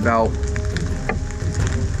research about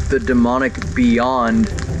the demonic beyond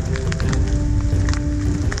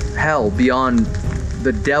hell, beyond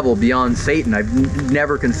the devil, beyond Satan. I've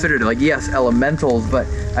never considered it. Like, yes, elementals, but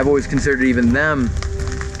I've always considered even them.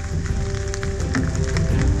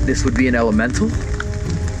 This would be an elemental?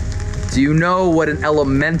 Do you know what an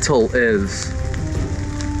elemental is?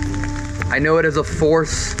 I know it as a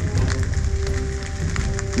force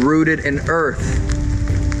rooted in earth,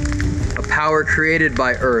 a power created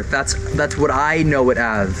by earth. That's what I know it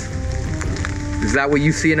as. Is that what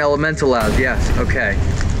you see an elemental as? Yes, okay.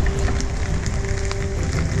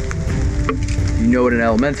 You know what an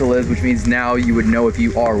elemental is, which means now you would know if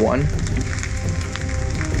you are one.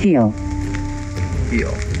 Heal.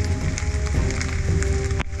 Heal.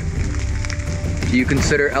 Do you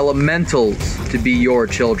consider elementals to be your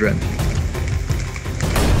children?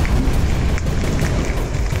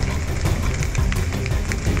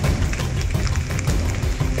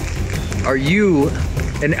 Are you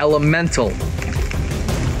an elemental?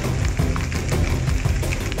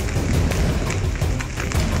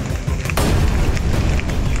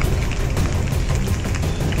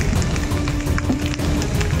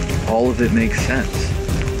 All of it makes sense.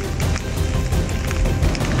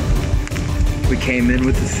 We came in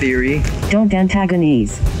with the theory. Don't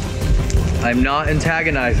antagonize. I'm not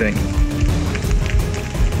antagonizing.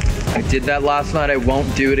 I did that last night. I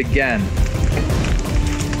won't do it again.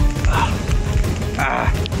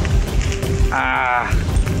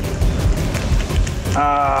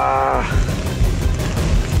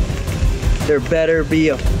 There better be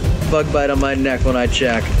a bug bite on my neck when I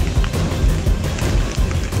check.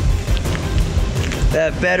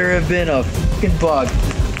 That better have been a fucking bug.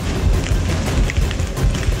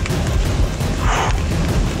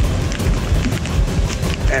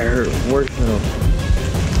 That hurt worse than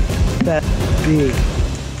that big.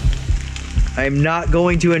 I'm not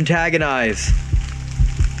going to antagonize.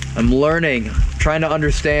 I'm learning, trying to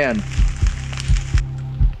understand.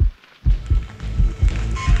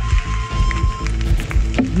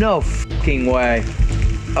 No fucking way.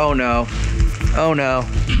 Oh no. Oh no.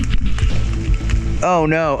 Oh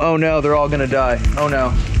no. Oh no, they're all gonna die. Oh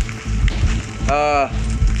no.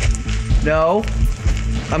 No.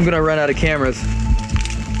 I'm gonna run out of cameras.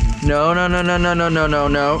 No, no, no, no, no, no, no, no,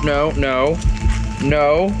 no, no, no.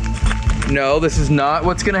 No. No, this is not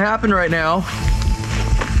what's gonna happen right now.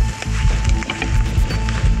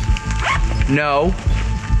 No.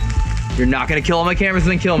 You're not gonna kill all my cameras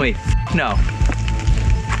and then kill me. No.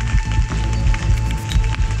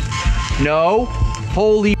 No.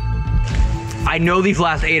 Holy. I know these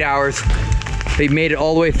last 8 hours. They've made it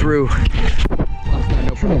all the way through.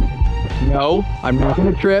 No, I'm not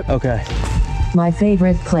gonna trip. Okay. My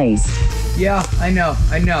favorite place. Yeah, I know.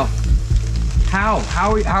 How?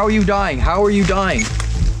 How are you dying? How are you dying?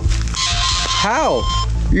 How?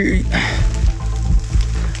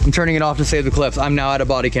 I'm turning it off to save the clips. I'm now out of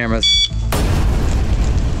body cameras.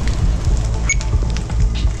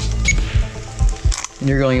 And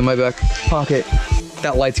you're going in my back pocket.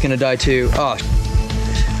 That light's gonna die too. Oh.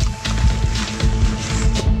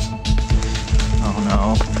 Oh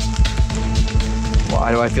no.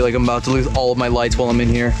 Why do I feel like I'm about to lose all of my lights while I'm in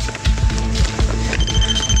here?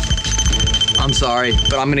 I'm sorry,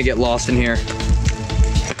 but I'm gonna get lost in here.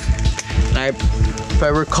 And if I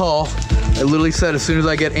recall, I literally said as soon as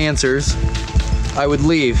I get answers, I would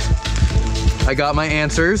leave. I got my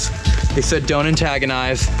answers. They said don't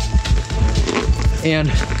antagonize. And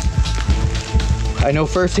I know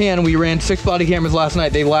firsthand, we ran 6 body cameras last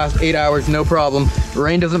night. They last 8 hours, no problem.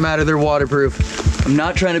 Rain doesn't matter, they're waterproof. I'm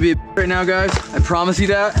not trying to be a right now, guys. I promise you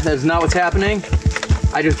that. That is not what's happening.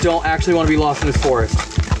 I just don't actually want to be lost in this forest.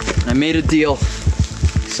 And I made a deal.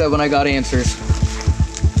 Said when I got answers.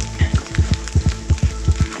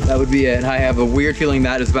 That would be it. And I have a weird feeling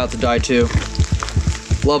that is about to die too.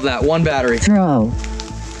 Love that. 1 battery. Throw.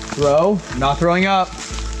 Throw. Not throwing up.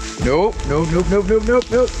 Nope. Nope.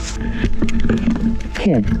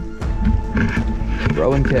 Kick.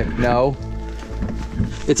 Throw and kick. No.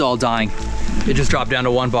 It's all dying. It just dropped down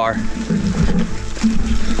to 1 bar.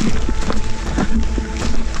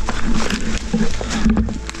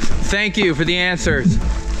 Thank you for the answers.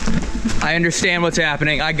 I understand what's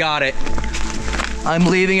happening. I got it. I'm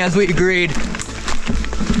leaving as we agreed.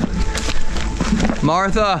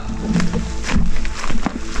 Martha.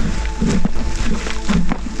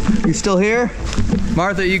 You still here?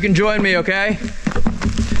 Martha, you can join me, okay?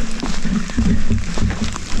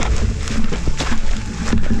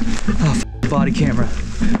 Oh, body camera.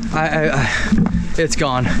 It's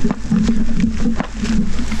gone.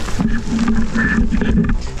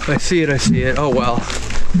 I see it. Oh well.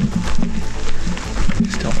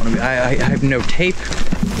 Just don't want to be. I have no tape.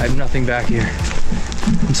 I have nothing back here.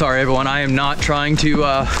 I'm sorry, everyone. I am not trying to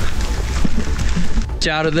get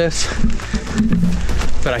out of this,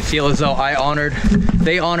 but I feel as though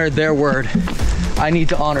they honored their word. I need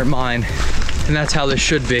to honor mine, and that's how this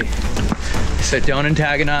should be. I said, don't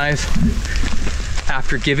antagonize.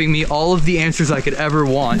 After giving me all of the answers I could ever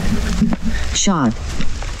want. Shot.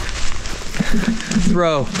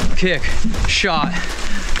 Throw, kick, shot.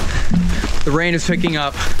 The rain is picking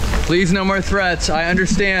up. Please, no more threats. I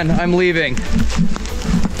understand. I'm leaving.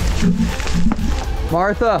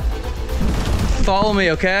 Martha, follow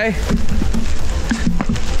me, okay?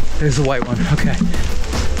 There's the white one. Okay.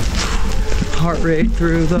 Heart rate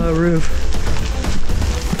through the roof.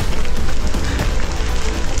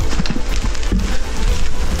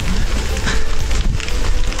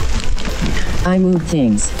 I move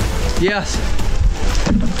things. Yes.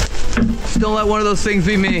 Just don't let one of those things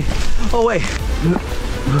be me. Oh, wait.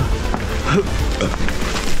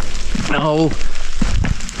 No.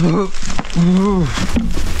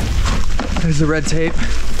 There's the red tape.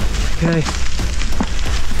 Okay.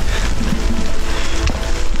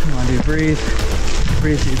 Come on, dude, breathe.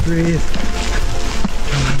 Breathe.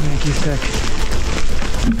 Don't make you sick.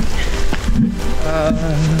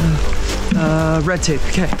 Red tape,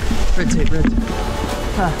 okay. Red tape.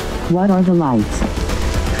 What are the lights?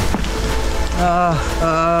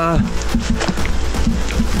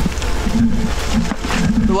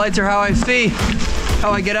 The lights are how I see,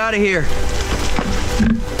 how I get out of here.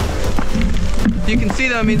 If you can see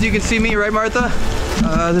them, it means you can see me, right, Martha?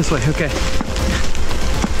 This way, okay.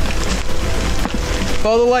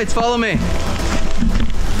 Follow the lights, follow me.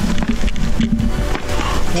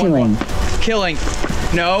 Killing.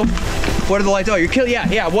 No. What are the lights? Oh, you're killing.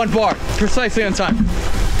 Yeah, 1 bar. Precisely on time.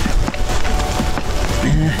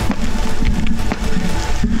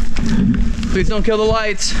 Please don't kill the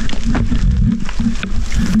lights.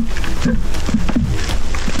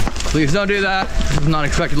 Please don't do that. This is not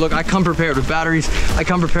expected. Look, I come prepared with batteries. I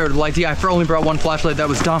come prepared with lights. Yeah, I only brought 1 flashlight. That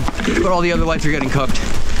was dumb. But all the other lights are getting cooked.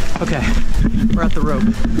 Okay, we're at the rope.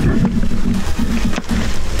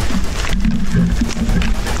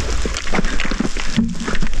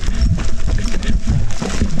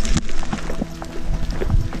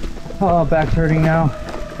 Oh, back's hurting now.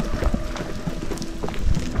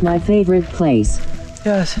 My favorite place.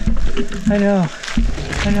 Yes, I know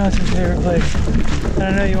it's your favorite place. And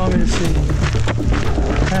I know you want me to see.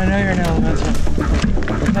 And I know you're an elemental.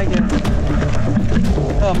 I get it.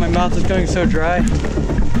 Oh, my mouth is going so dry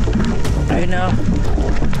right now.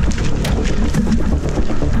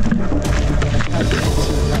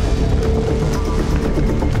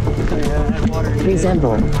 Oh, yeah.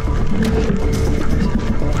 Resemble.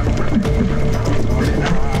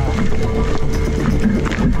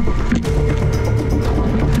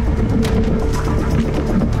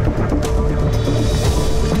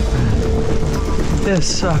 This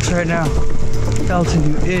sucks right now. Elton,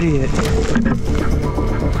 you idiot.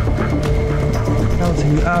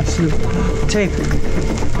 Elton, you absolute... Tape.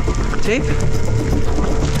 Tape?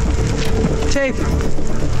 Tape!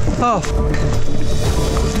 Oh.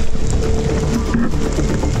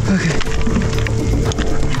 Okay.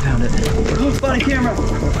 Found it. Oh, body camera!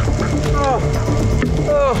 Oh!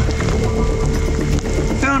 Oh!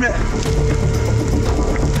 Found it!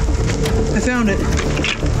 I found it!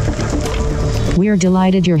 We're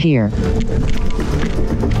delighted you're here.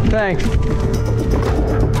 Thanks.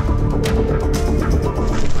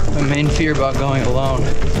 My main fear about going alone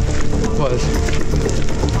was,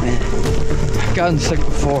 man, I've gotten sick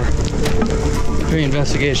before. Doing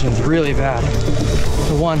investigations really bad.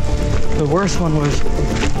 The worst one was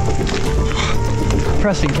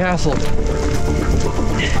Preston Castle.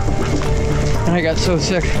 And I got so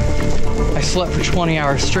sick, I slept for 20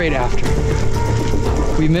 hours straight after.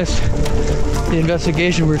 We missed the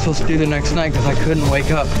investigation we were supposed to do the next night because I couldn't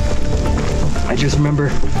wake up. I just remember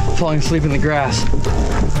falling asleep in the grass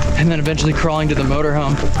and then eventually crawling to the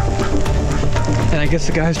motorhome. And I guess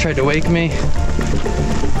the guys tried to wake me.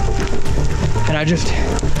 And I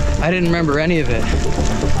didn't remember any of it.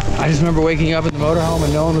 I just remember waking up in the motorhome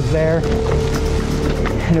and no one was there.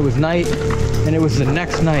 And it was night, and it was the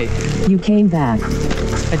next night. You came back.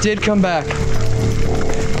 I did come back.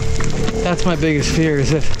 That's my biggest fear,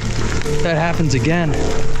 is if that happens again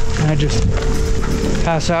and I just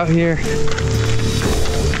pass out here.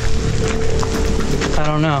 I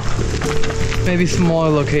don't know. Maybe smaller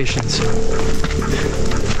locations.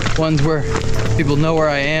 Ones where people know where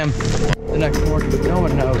I am the next morning, but no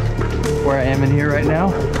one knows where I am in here right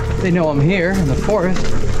now. They know I'm here in the forest.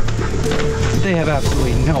 They have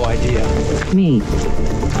absolutely no idea. Me.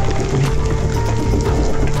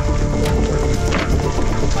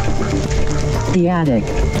 The attic.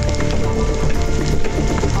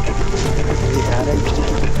 The attic.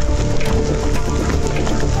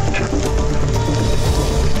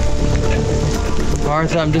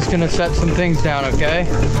 Martha, I'm just gonna set some things down, okay?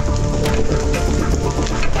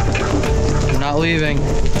 I'm not leaving.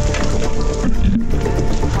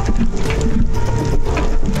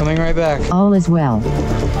 Coming right back. All is well.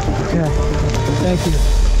 Okay, thank you.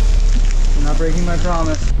 I'm not breaking my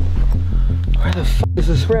promise. Where the f is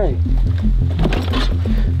the spray?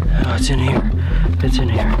 Oh, it's in here. It's in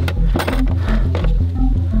here.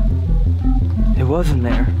 It wasn't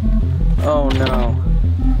there. Oh no.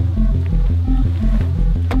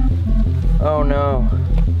 Oh no.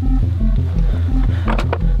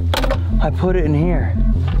 I put it in here.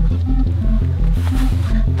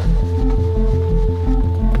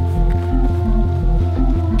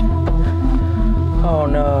 Oh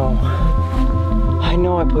no. I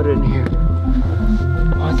know I put it in here.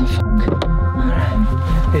 What the fuck?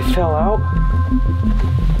 It fell out?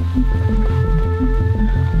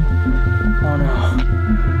 Oh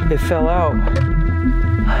no. It fell out.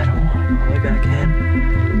 I don't want to go all the way back in.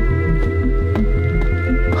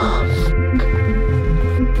 Oh, fuck.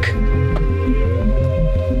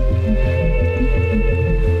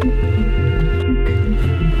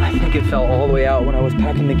 I think it fell all the way out when I was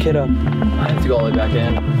packing the kit up. I have to go all the way back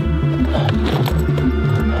in.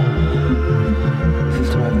 This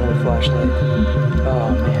time I have another flashlight. Oh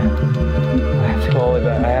man. I have to go all the way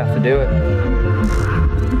back. I have to do it.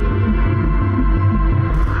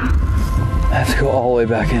 I have to go all the way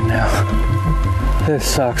back in now. This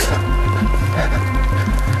sucks.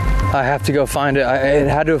 I have to go find it. It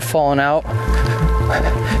had to have fallen out.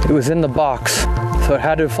 It was in the box. So it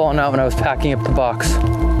had to have fallen out when I was packing up the box.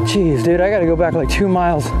 Jeez, dude, I gotta go back like 2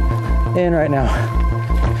 miles in right now.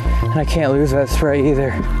 And I can't lose that spray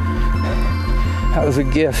either. That was a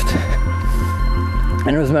gift.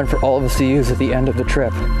 And it was meant for all of us to use at the end of the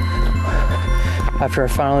trip. After our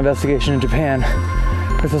final investigation in Japan,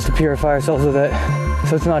 we're supposed to purify ourselves with it.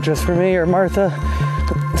 So it's not just for me or Martha,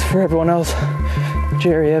 it's for everyone else.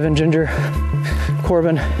 Jerry, Evan, Ginger,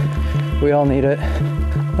 Corbin, we all need it.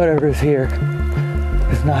 Whatever is here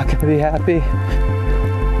is not gonna be happy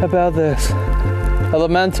about this.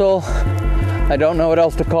 Elemental, I don't know what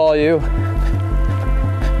else to call you.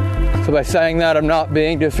 So by saying that, I'm not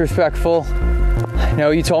being disrespectful. I know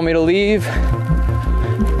you told me to leave,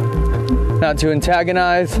 not to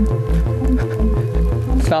antagonize.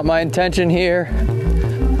 It's not my intention here.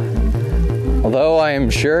 Although I am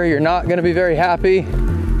sure you're not going to be very happy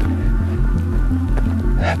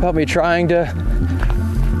about me trying to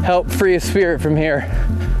help free a spirit from here.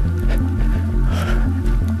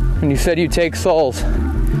 And you said you take souls.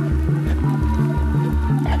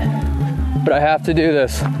 But I have to do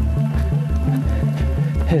this.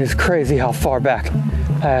 It is crazy how far back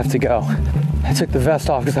I have to go. I took the vest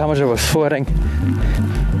off because how much I was sweating.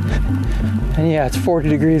 And yeah, it's 40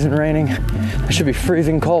 degrees and raining. I should be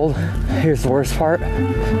freezing cold. Here's the worst part.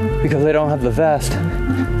 Because I don't have the vest, I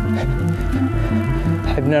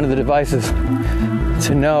have none of the devices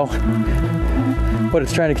to know what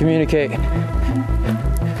it's trying to communicate.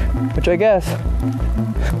 Which I guess,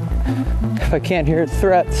 if I can't hear its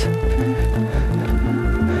threats,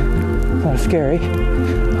 it's not scary.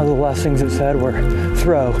 All the last things it said were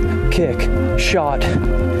throw, kick, shot.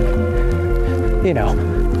 You know,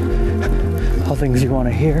 all things you want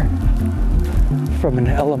to hear from an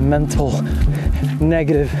elemental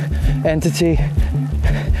negative entity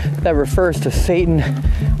that refers to Satan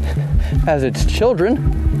as its children.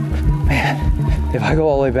 Man, if I go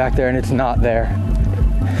all the way back there and it's not there,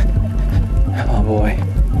 oh boy.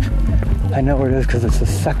 I know where it is because it's the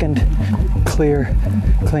second clear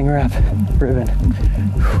cling wrap ribbon.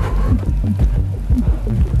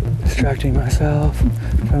 Distracting myself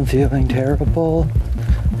from feeling terrible.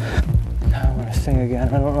 I want to sing again.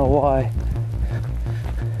 I don't know why.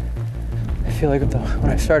 I feel like when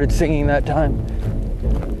I started singing that time,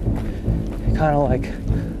 it kind of like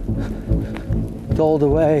dulled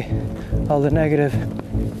away all the negative.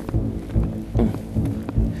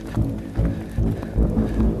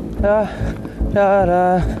 Da da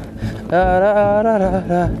da da da da da da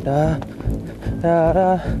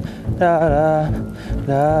da da da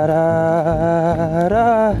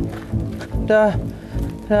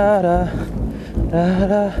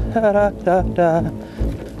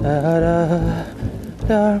da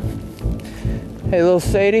da. Hey, little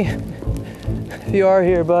Sadie, if you are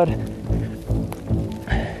here, bud,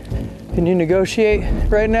 can you negotiate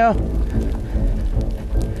right now?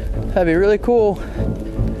 That'd be really cool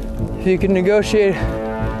if you can negotiate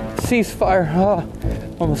ceasefire. Oh,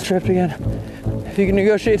 almost tripped again. If you can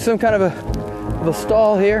negotiate some kind of a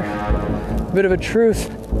stall here, a bit of a truce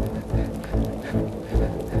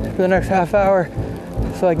for the next half hour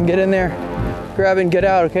so I can get in there, grab it and get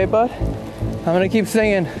out, okay, bud? I'm gonna keep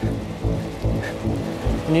singing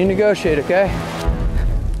and you negotiate, okay?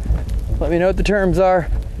 Let me know what the terms are.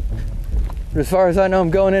 But as far as I know, I'm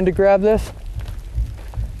going in to grab this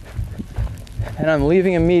and I'm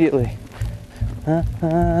leaving immediately. Oh,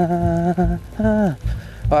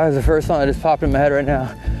 that was the first song that just popped in my head right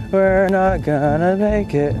now. We're not gonna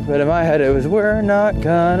make it. But in my head it was, we're not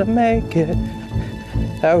gonna make it.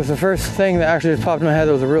 That was the first thing that actually just popped in my head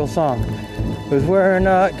that was a real song. It was, we're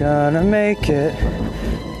not gonna make it.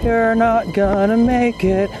 You're not gonna make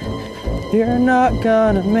it. You're not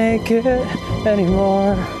gonna make it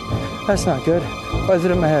anymore. That's not good. Why is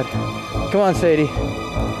it in my head? Come on, Sadie.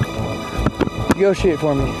 Negotiate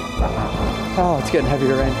for me. Oh, it's getting heavy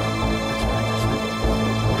to rain.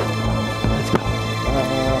 Let's go.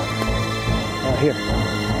 Here.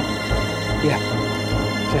 Yeah.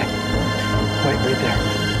 Okay. Wait, right there.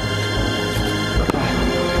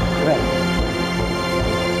 Right.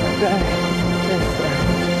 Back.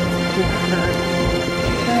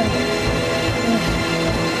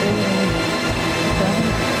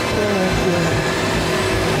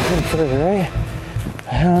 I think further, right?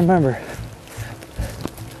 I don't remember.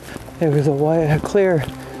 It was a clear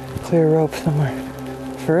rope somewhere.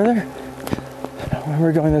 Further? I don't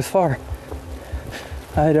remember going this far.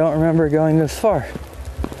 I don't remember going this far.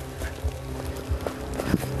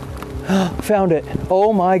 Found it.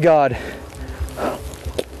 Oh my God.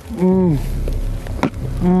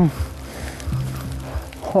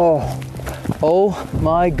 Oh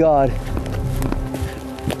my God.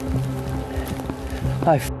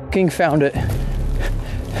 I fucking found it.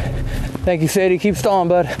 Thank you, Sadie. Keep stalling,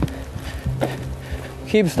 bud.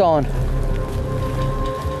 Keep stalling.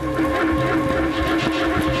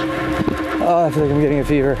 Oh, I feel like I'm getting a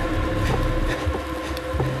fever.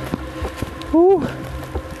 Woo.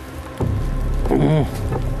 I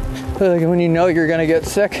feel like when you know you're gonna get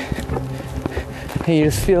sick, and you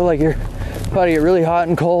just feel like your body get really hot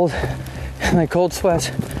and cold, and like cold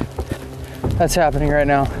sweats. That's happening right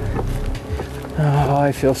now. Oh,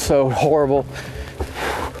 I feel so horrible.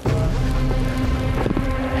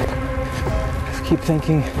 Just keep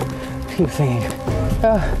thinking.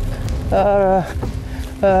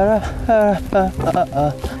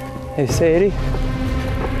 Hey, Sadie.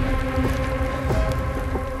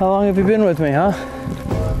 How long have you been with me, huh?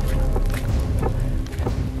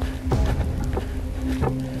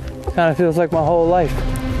 Kind of feels like my whole life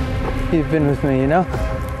you've been with me, you know?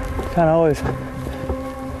 Kind of always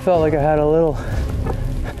felt like I had a little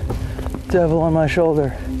devil on my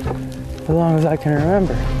shoulder as long as I can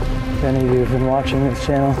remember. If any of you have been watching this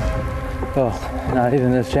channel, well, not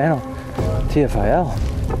even this channel, TFIL.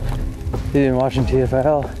 If you've been watching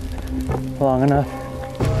TFIL long enough,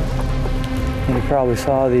 and you probably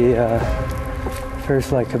saw the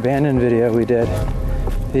first like abandoned video we did,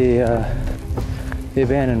 the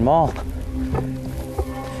abandoned mall.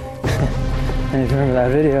 And if you remember that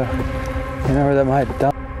video, you remember that my dumb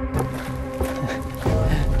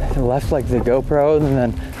left like the GoPro and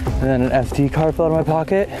then an SD card fell out of my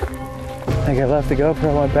pocket. Like I left the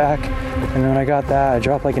GoPro, went back, and then when I got that, I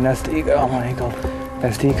dropped like an SD on my ankle,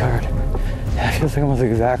 SD card. Yeah, it feels like almost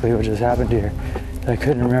exactly what just happened here. I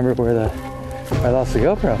couldn't remember where I lost the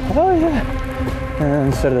GoPro. Oh yeah. And then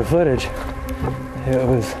instead of the footage, it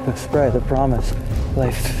was the spray, the promise.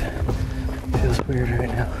 Life feels weird right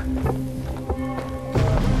now.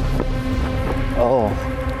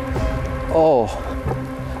 Oh,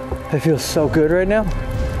 that feels so good right now.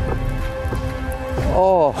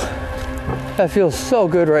 Oh, that feels so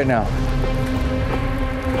good right now.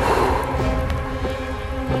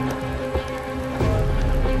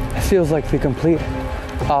 It feels like the complete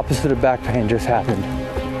opposite of back pain just happened.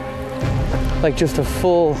 Like just a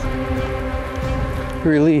full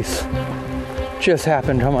release just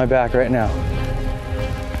happened on my back right now.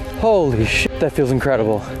 Holy shit, that feels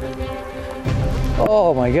incredible.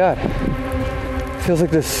 Oh my God. It feels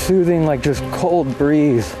like this soothing, like just cold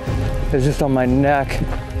breeze is just on my neck,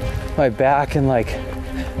 my back, and like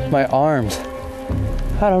my arms.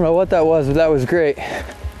 I don't know what that was, but that was great.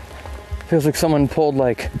 Feels like someone pulled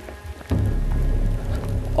like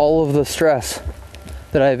all of the stress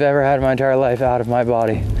that I've ever had in my entire life out of my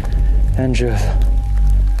body, and just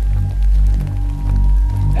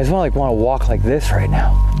I just want to walk like this right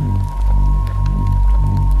now.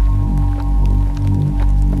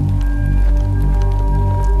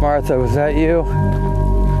 Martha, was that you? I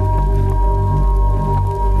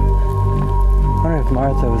wonder if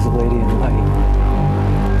Martha was the lady in white.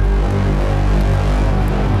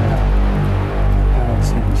 That one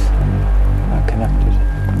seems not connected.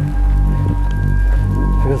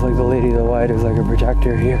 Feels like the lady in the white is like a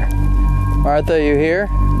projector here. Martha, you here?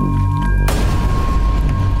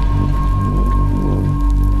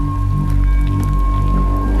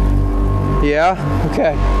 Yeah?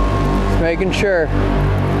 Okay. Just making sure.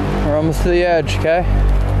 We're almost to the edge, okay?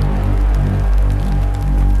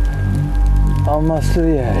 Almost to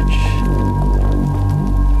the edge.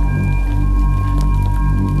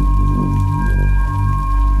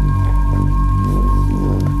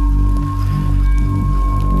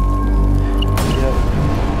 Yep.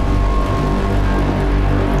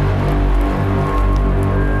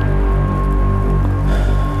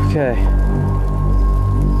 Okay.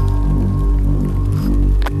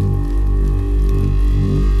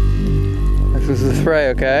 This is the spray,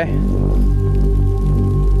 okay?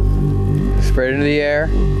 Spray it into the air.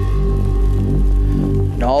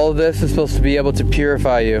 And all of this is supposed to be able to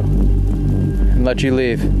purify you and let you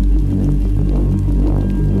leave.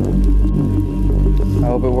 I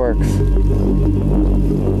hope it works.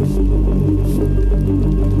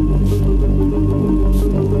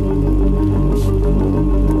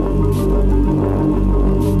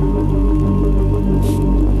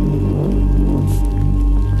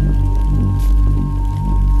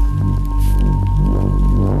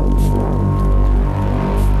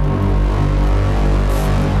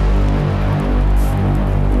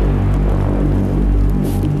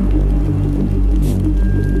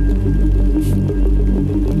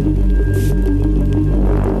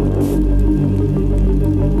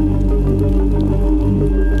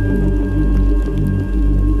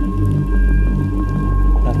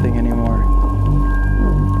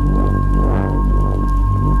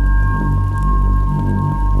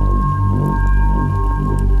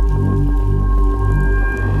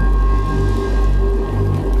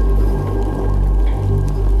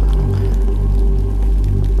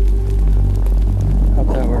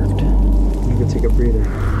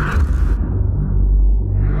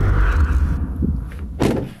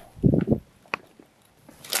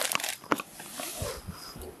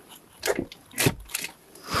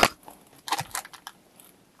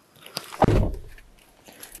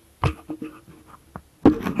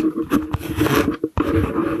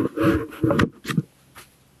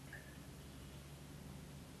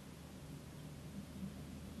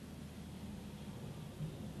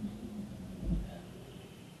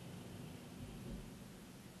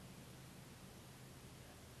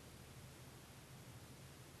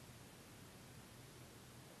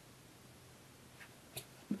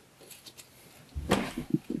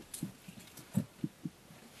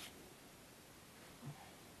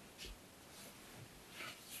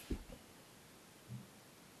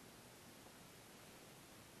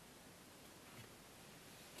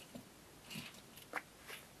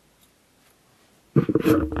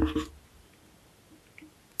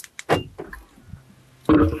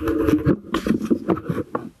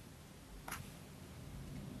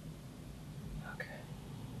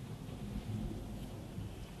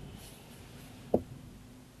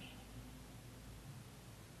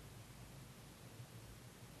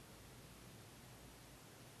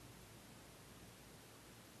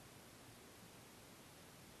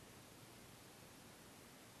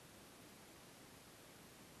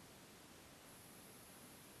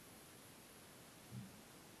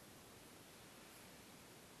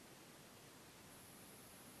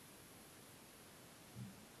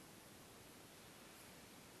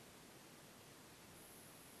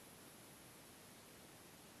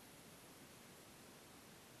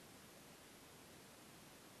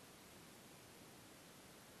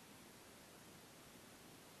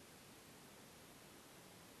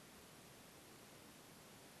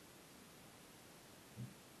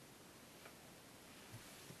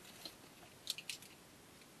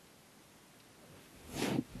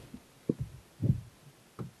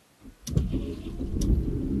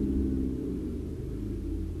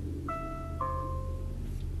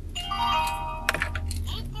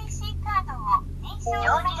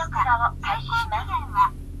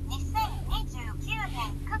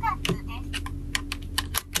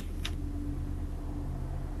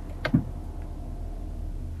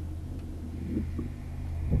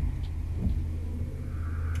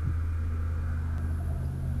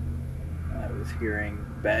 I was hearing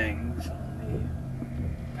bangs on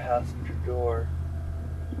the passenger door.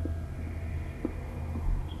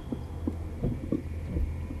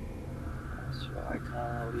 So I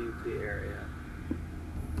kind of leave the area.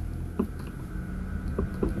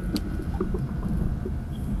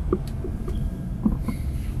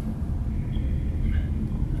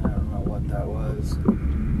 I don't know what that was,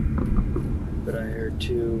 but I heard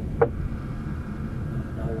two,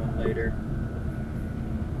 another one later.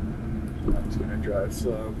 I'm just gonna drive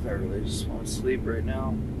slow because I really just want to sleep right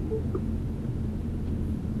now.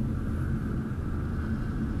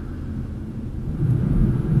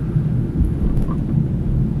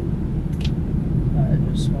 I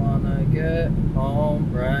just wanna get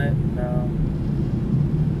home right now.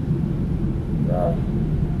 Da,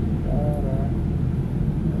 da, da.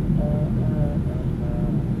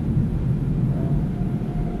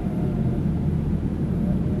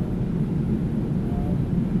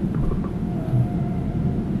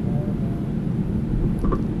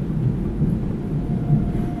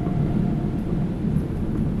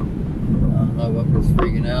 I'm just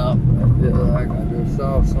freaking out, but I feel like I just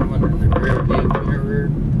saw someone in the rear view mirror.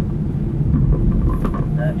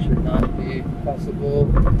 That should not be possible.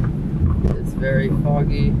 It's very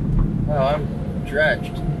foggy. Oh, I'm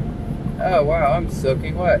drenched. Oh wow, I'm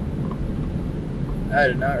soaking wet. I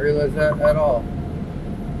did not realize that at all.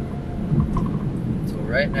 So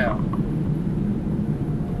right now.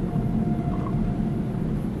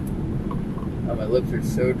 Oh, my lips are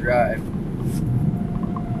so dry.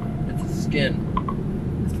 Skin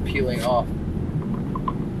is peeling off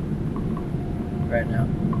right now.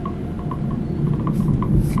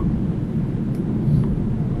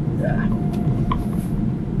 Yeah.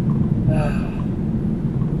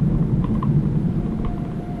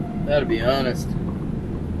 Gotta be honest.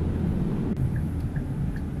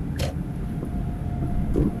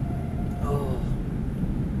 Oh.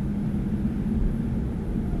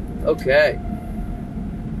 Okay.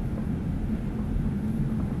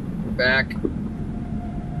 Back.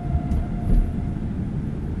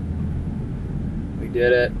 We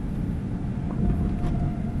did it.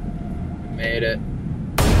 We made it.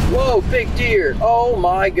 Whoa, big deer. Oh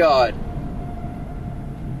my god.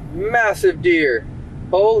 Massive deer.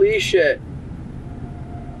 Holy shit.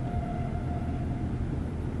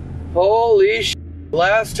 Holy shit.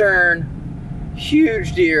 Last turn.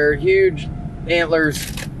 Huge deer. Huge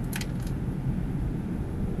antlers.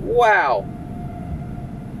 Wow.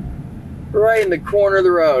 Right in the corner of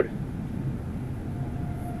the road.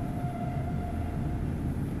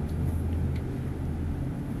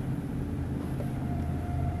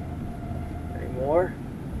 Any more?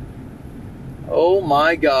 Oh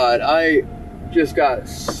my god, I just got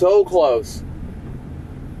so close.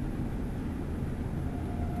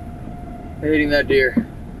 Hitting that deer.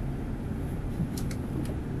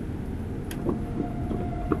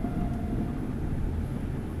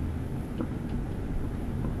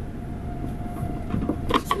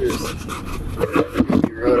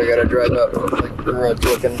 Road I gotta drive up, like the road's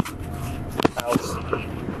looking house.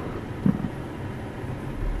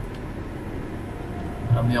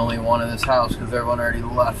 I'm the only one in this house because everyone already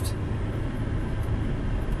left.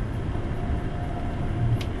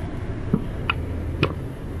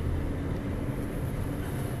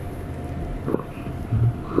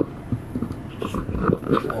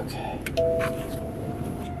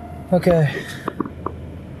 Okay.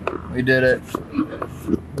 We did it.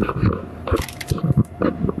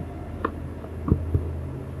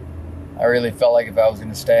 I really felt like if I was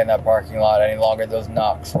going to stay in that parking lot any longer, those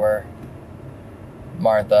knocks were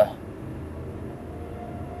Martha.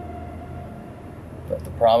 But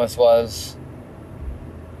the promise was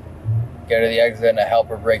get her to the exit and help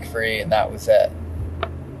her break free, and that was it.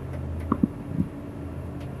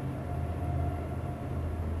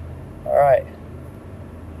 Alright.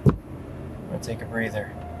 I'm gonna take a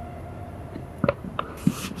breather.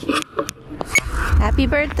 Happy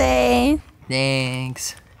birthday!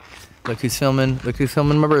 Thanks. Look who's filming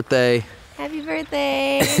my birthday. Happy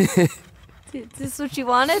birthday! Is this what you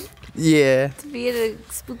wanted? Yeah. To be at a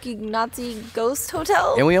spooky Nazi ghost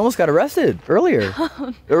hotel? And we almost got arrested earlier.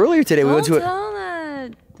 Earlier today we went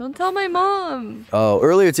to Don't tell my mom. Oh,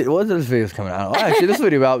 earlier today, what is this video's coming out? Oh, actually, this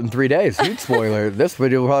video out in 3 days. Huge spoiler. This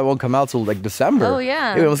video probably won't come out till like December. Oh,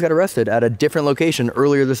 yeah. We almost got arrested at a different location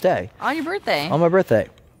earlier this day. On your birthday. On my birthday.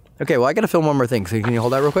 Okay, well, I gotta film one more thing, so can you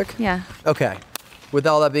hold that real quick? Yeah. Okay. With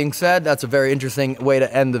all that being said, that's a very interesting way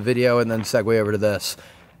to end the video and then segue over to this.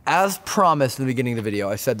 As promised in the beginning of the video,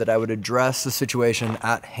 I said that I would address the situation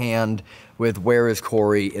at hand with Where is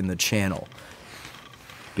Corey in the channel.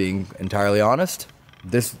 Being entirely honest,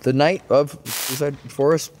 the night of Suicide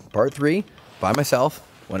Forest Part 3, by myself,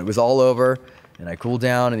 when it was all over, and I cooled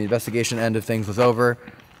down and the investigation end of things was over,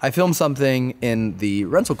 I filmed something in the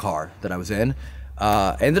rental car that I was in.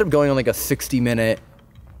 I ended up going on like a 60-minute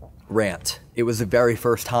rant. It was the very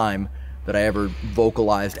first time that I ever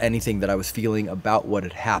vocalized anything that I was feeling about what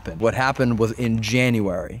had happened. What happened was in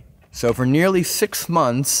January. So for nearly 6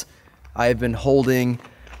 months, I have been holding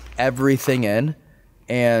everything in,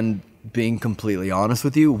 and being completely honest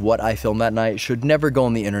with you, what I filmed that night should never go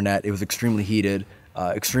on the internet. It was extremely heated,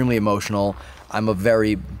 extremely emotional. I'm a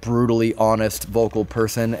very brutally honest, vocal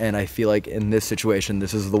person, and I feel like in this situation,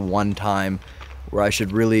 this is the one time where I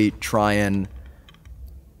should really try and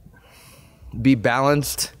be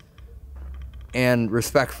balanced and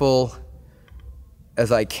respectful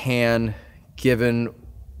as I can, given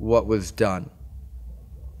what was done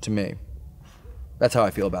to me. That's how I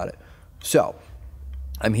feel about it. So,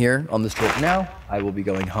 I'm here on this trip now. I will be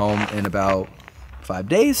going home in about 5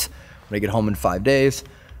 days. When I get home in 5 days,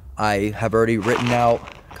 I have already written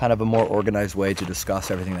out kind of a more organized way to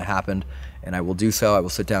discuss everything that happened, and I will do so. I will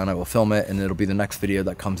sit down, I will film it, and it'll be the next video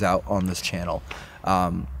that comes out on this channel.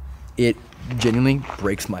 It genuinely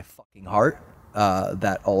breaks my fucking heart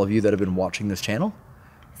that all of you that have been watching this channel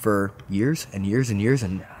for years and years and years,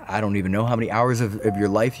 and I don't even know how many hours of your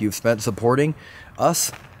life you've spent supporting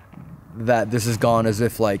us, that this has gone as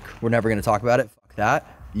if like we're never going to talk about it. Fuck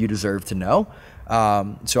that. You deserve to know.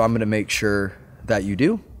 So I'm going to make sure that you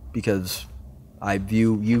do, because I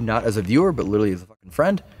view you not as a viewer, but literally as a fucking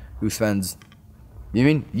friend who spends,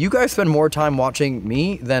 you guys spend more time watching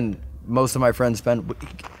me than most of my friends spend.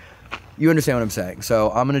 You understand what I'm saying.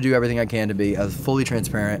 So I'm going to do everything I can to be as fully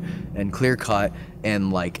transparent and clear cut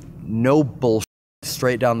and like no bullshit,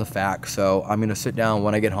 straight down the facts. So I'm going to sit down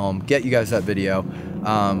when I get home, get you guys that video,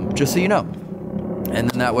 just so you know. And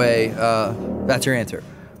then that way, that's your answer.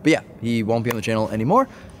 But yeah, he won't be on the channel anymore.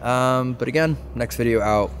 But again, next video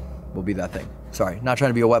out will be that thing. Sorry, not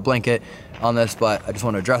trying to be a wet blanket on this, but I just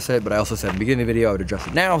want to address it. But I also said in the beginning of the video I would address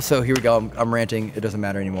it now. So here we go. I'm ranting. It doesn't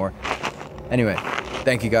matter anymore. Anyway,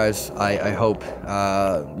 thank you guys. I hope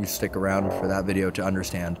you stick around for that video to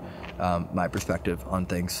understand my perspective on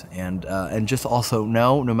things, and just also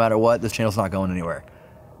know, no matter what, this channel's not going anywhere.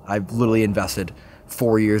 I've literally invested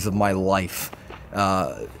 4 years of my life,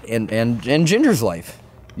 and Ginger's life.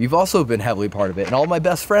 You've also been heavily part of it, and all my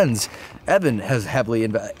best friends. Evan has heavily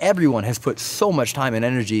invested. Everyone has put so much time and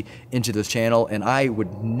energy into this channel, and I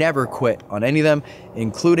would never quit on any of them,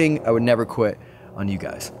 including I would never quit on you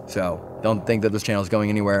guys. So don't think that this channel is going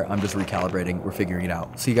anywhere. I'm just recalibrating. We're figuring it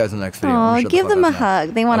out. See you guys in the next video. Oh, give them a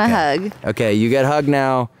hug. They want a hug. Okay, you get hugged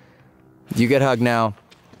now. You get hugged now.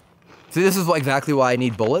 See, this is exactly why I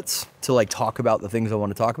need bullets to like talk about the things I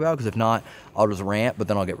want to talk about, because if not, I'll just rant, but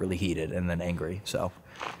then I'll get really heated and then angry. So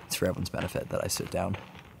it's for everyone's benefit that I sit down.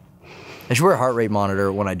 I should wear a heart rate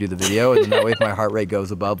monitor when I do the video, and then that way if my heart rate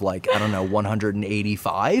goes above like, I don't know,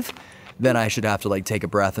 185, then I should have to like take a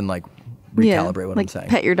breath and like recalibrate what I'm saying.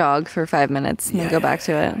 Pet your dog for 5 minutes and then go back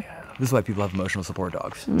to it. This is why people have emotional support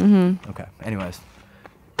dogs. Okay, anyways.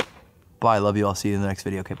 Bye, love you. I'll see you in the next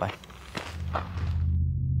video. Okay, bye.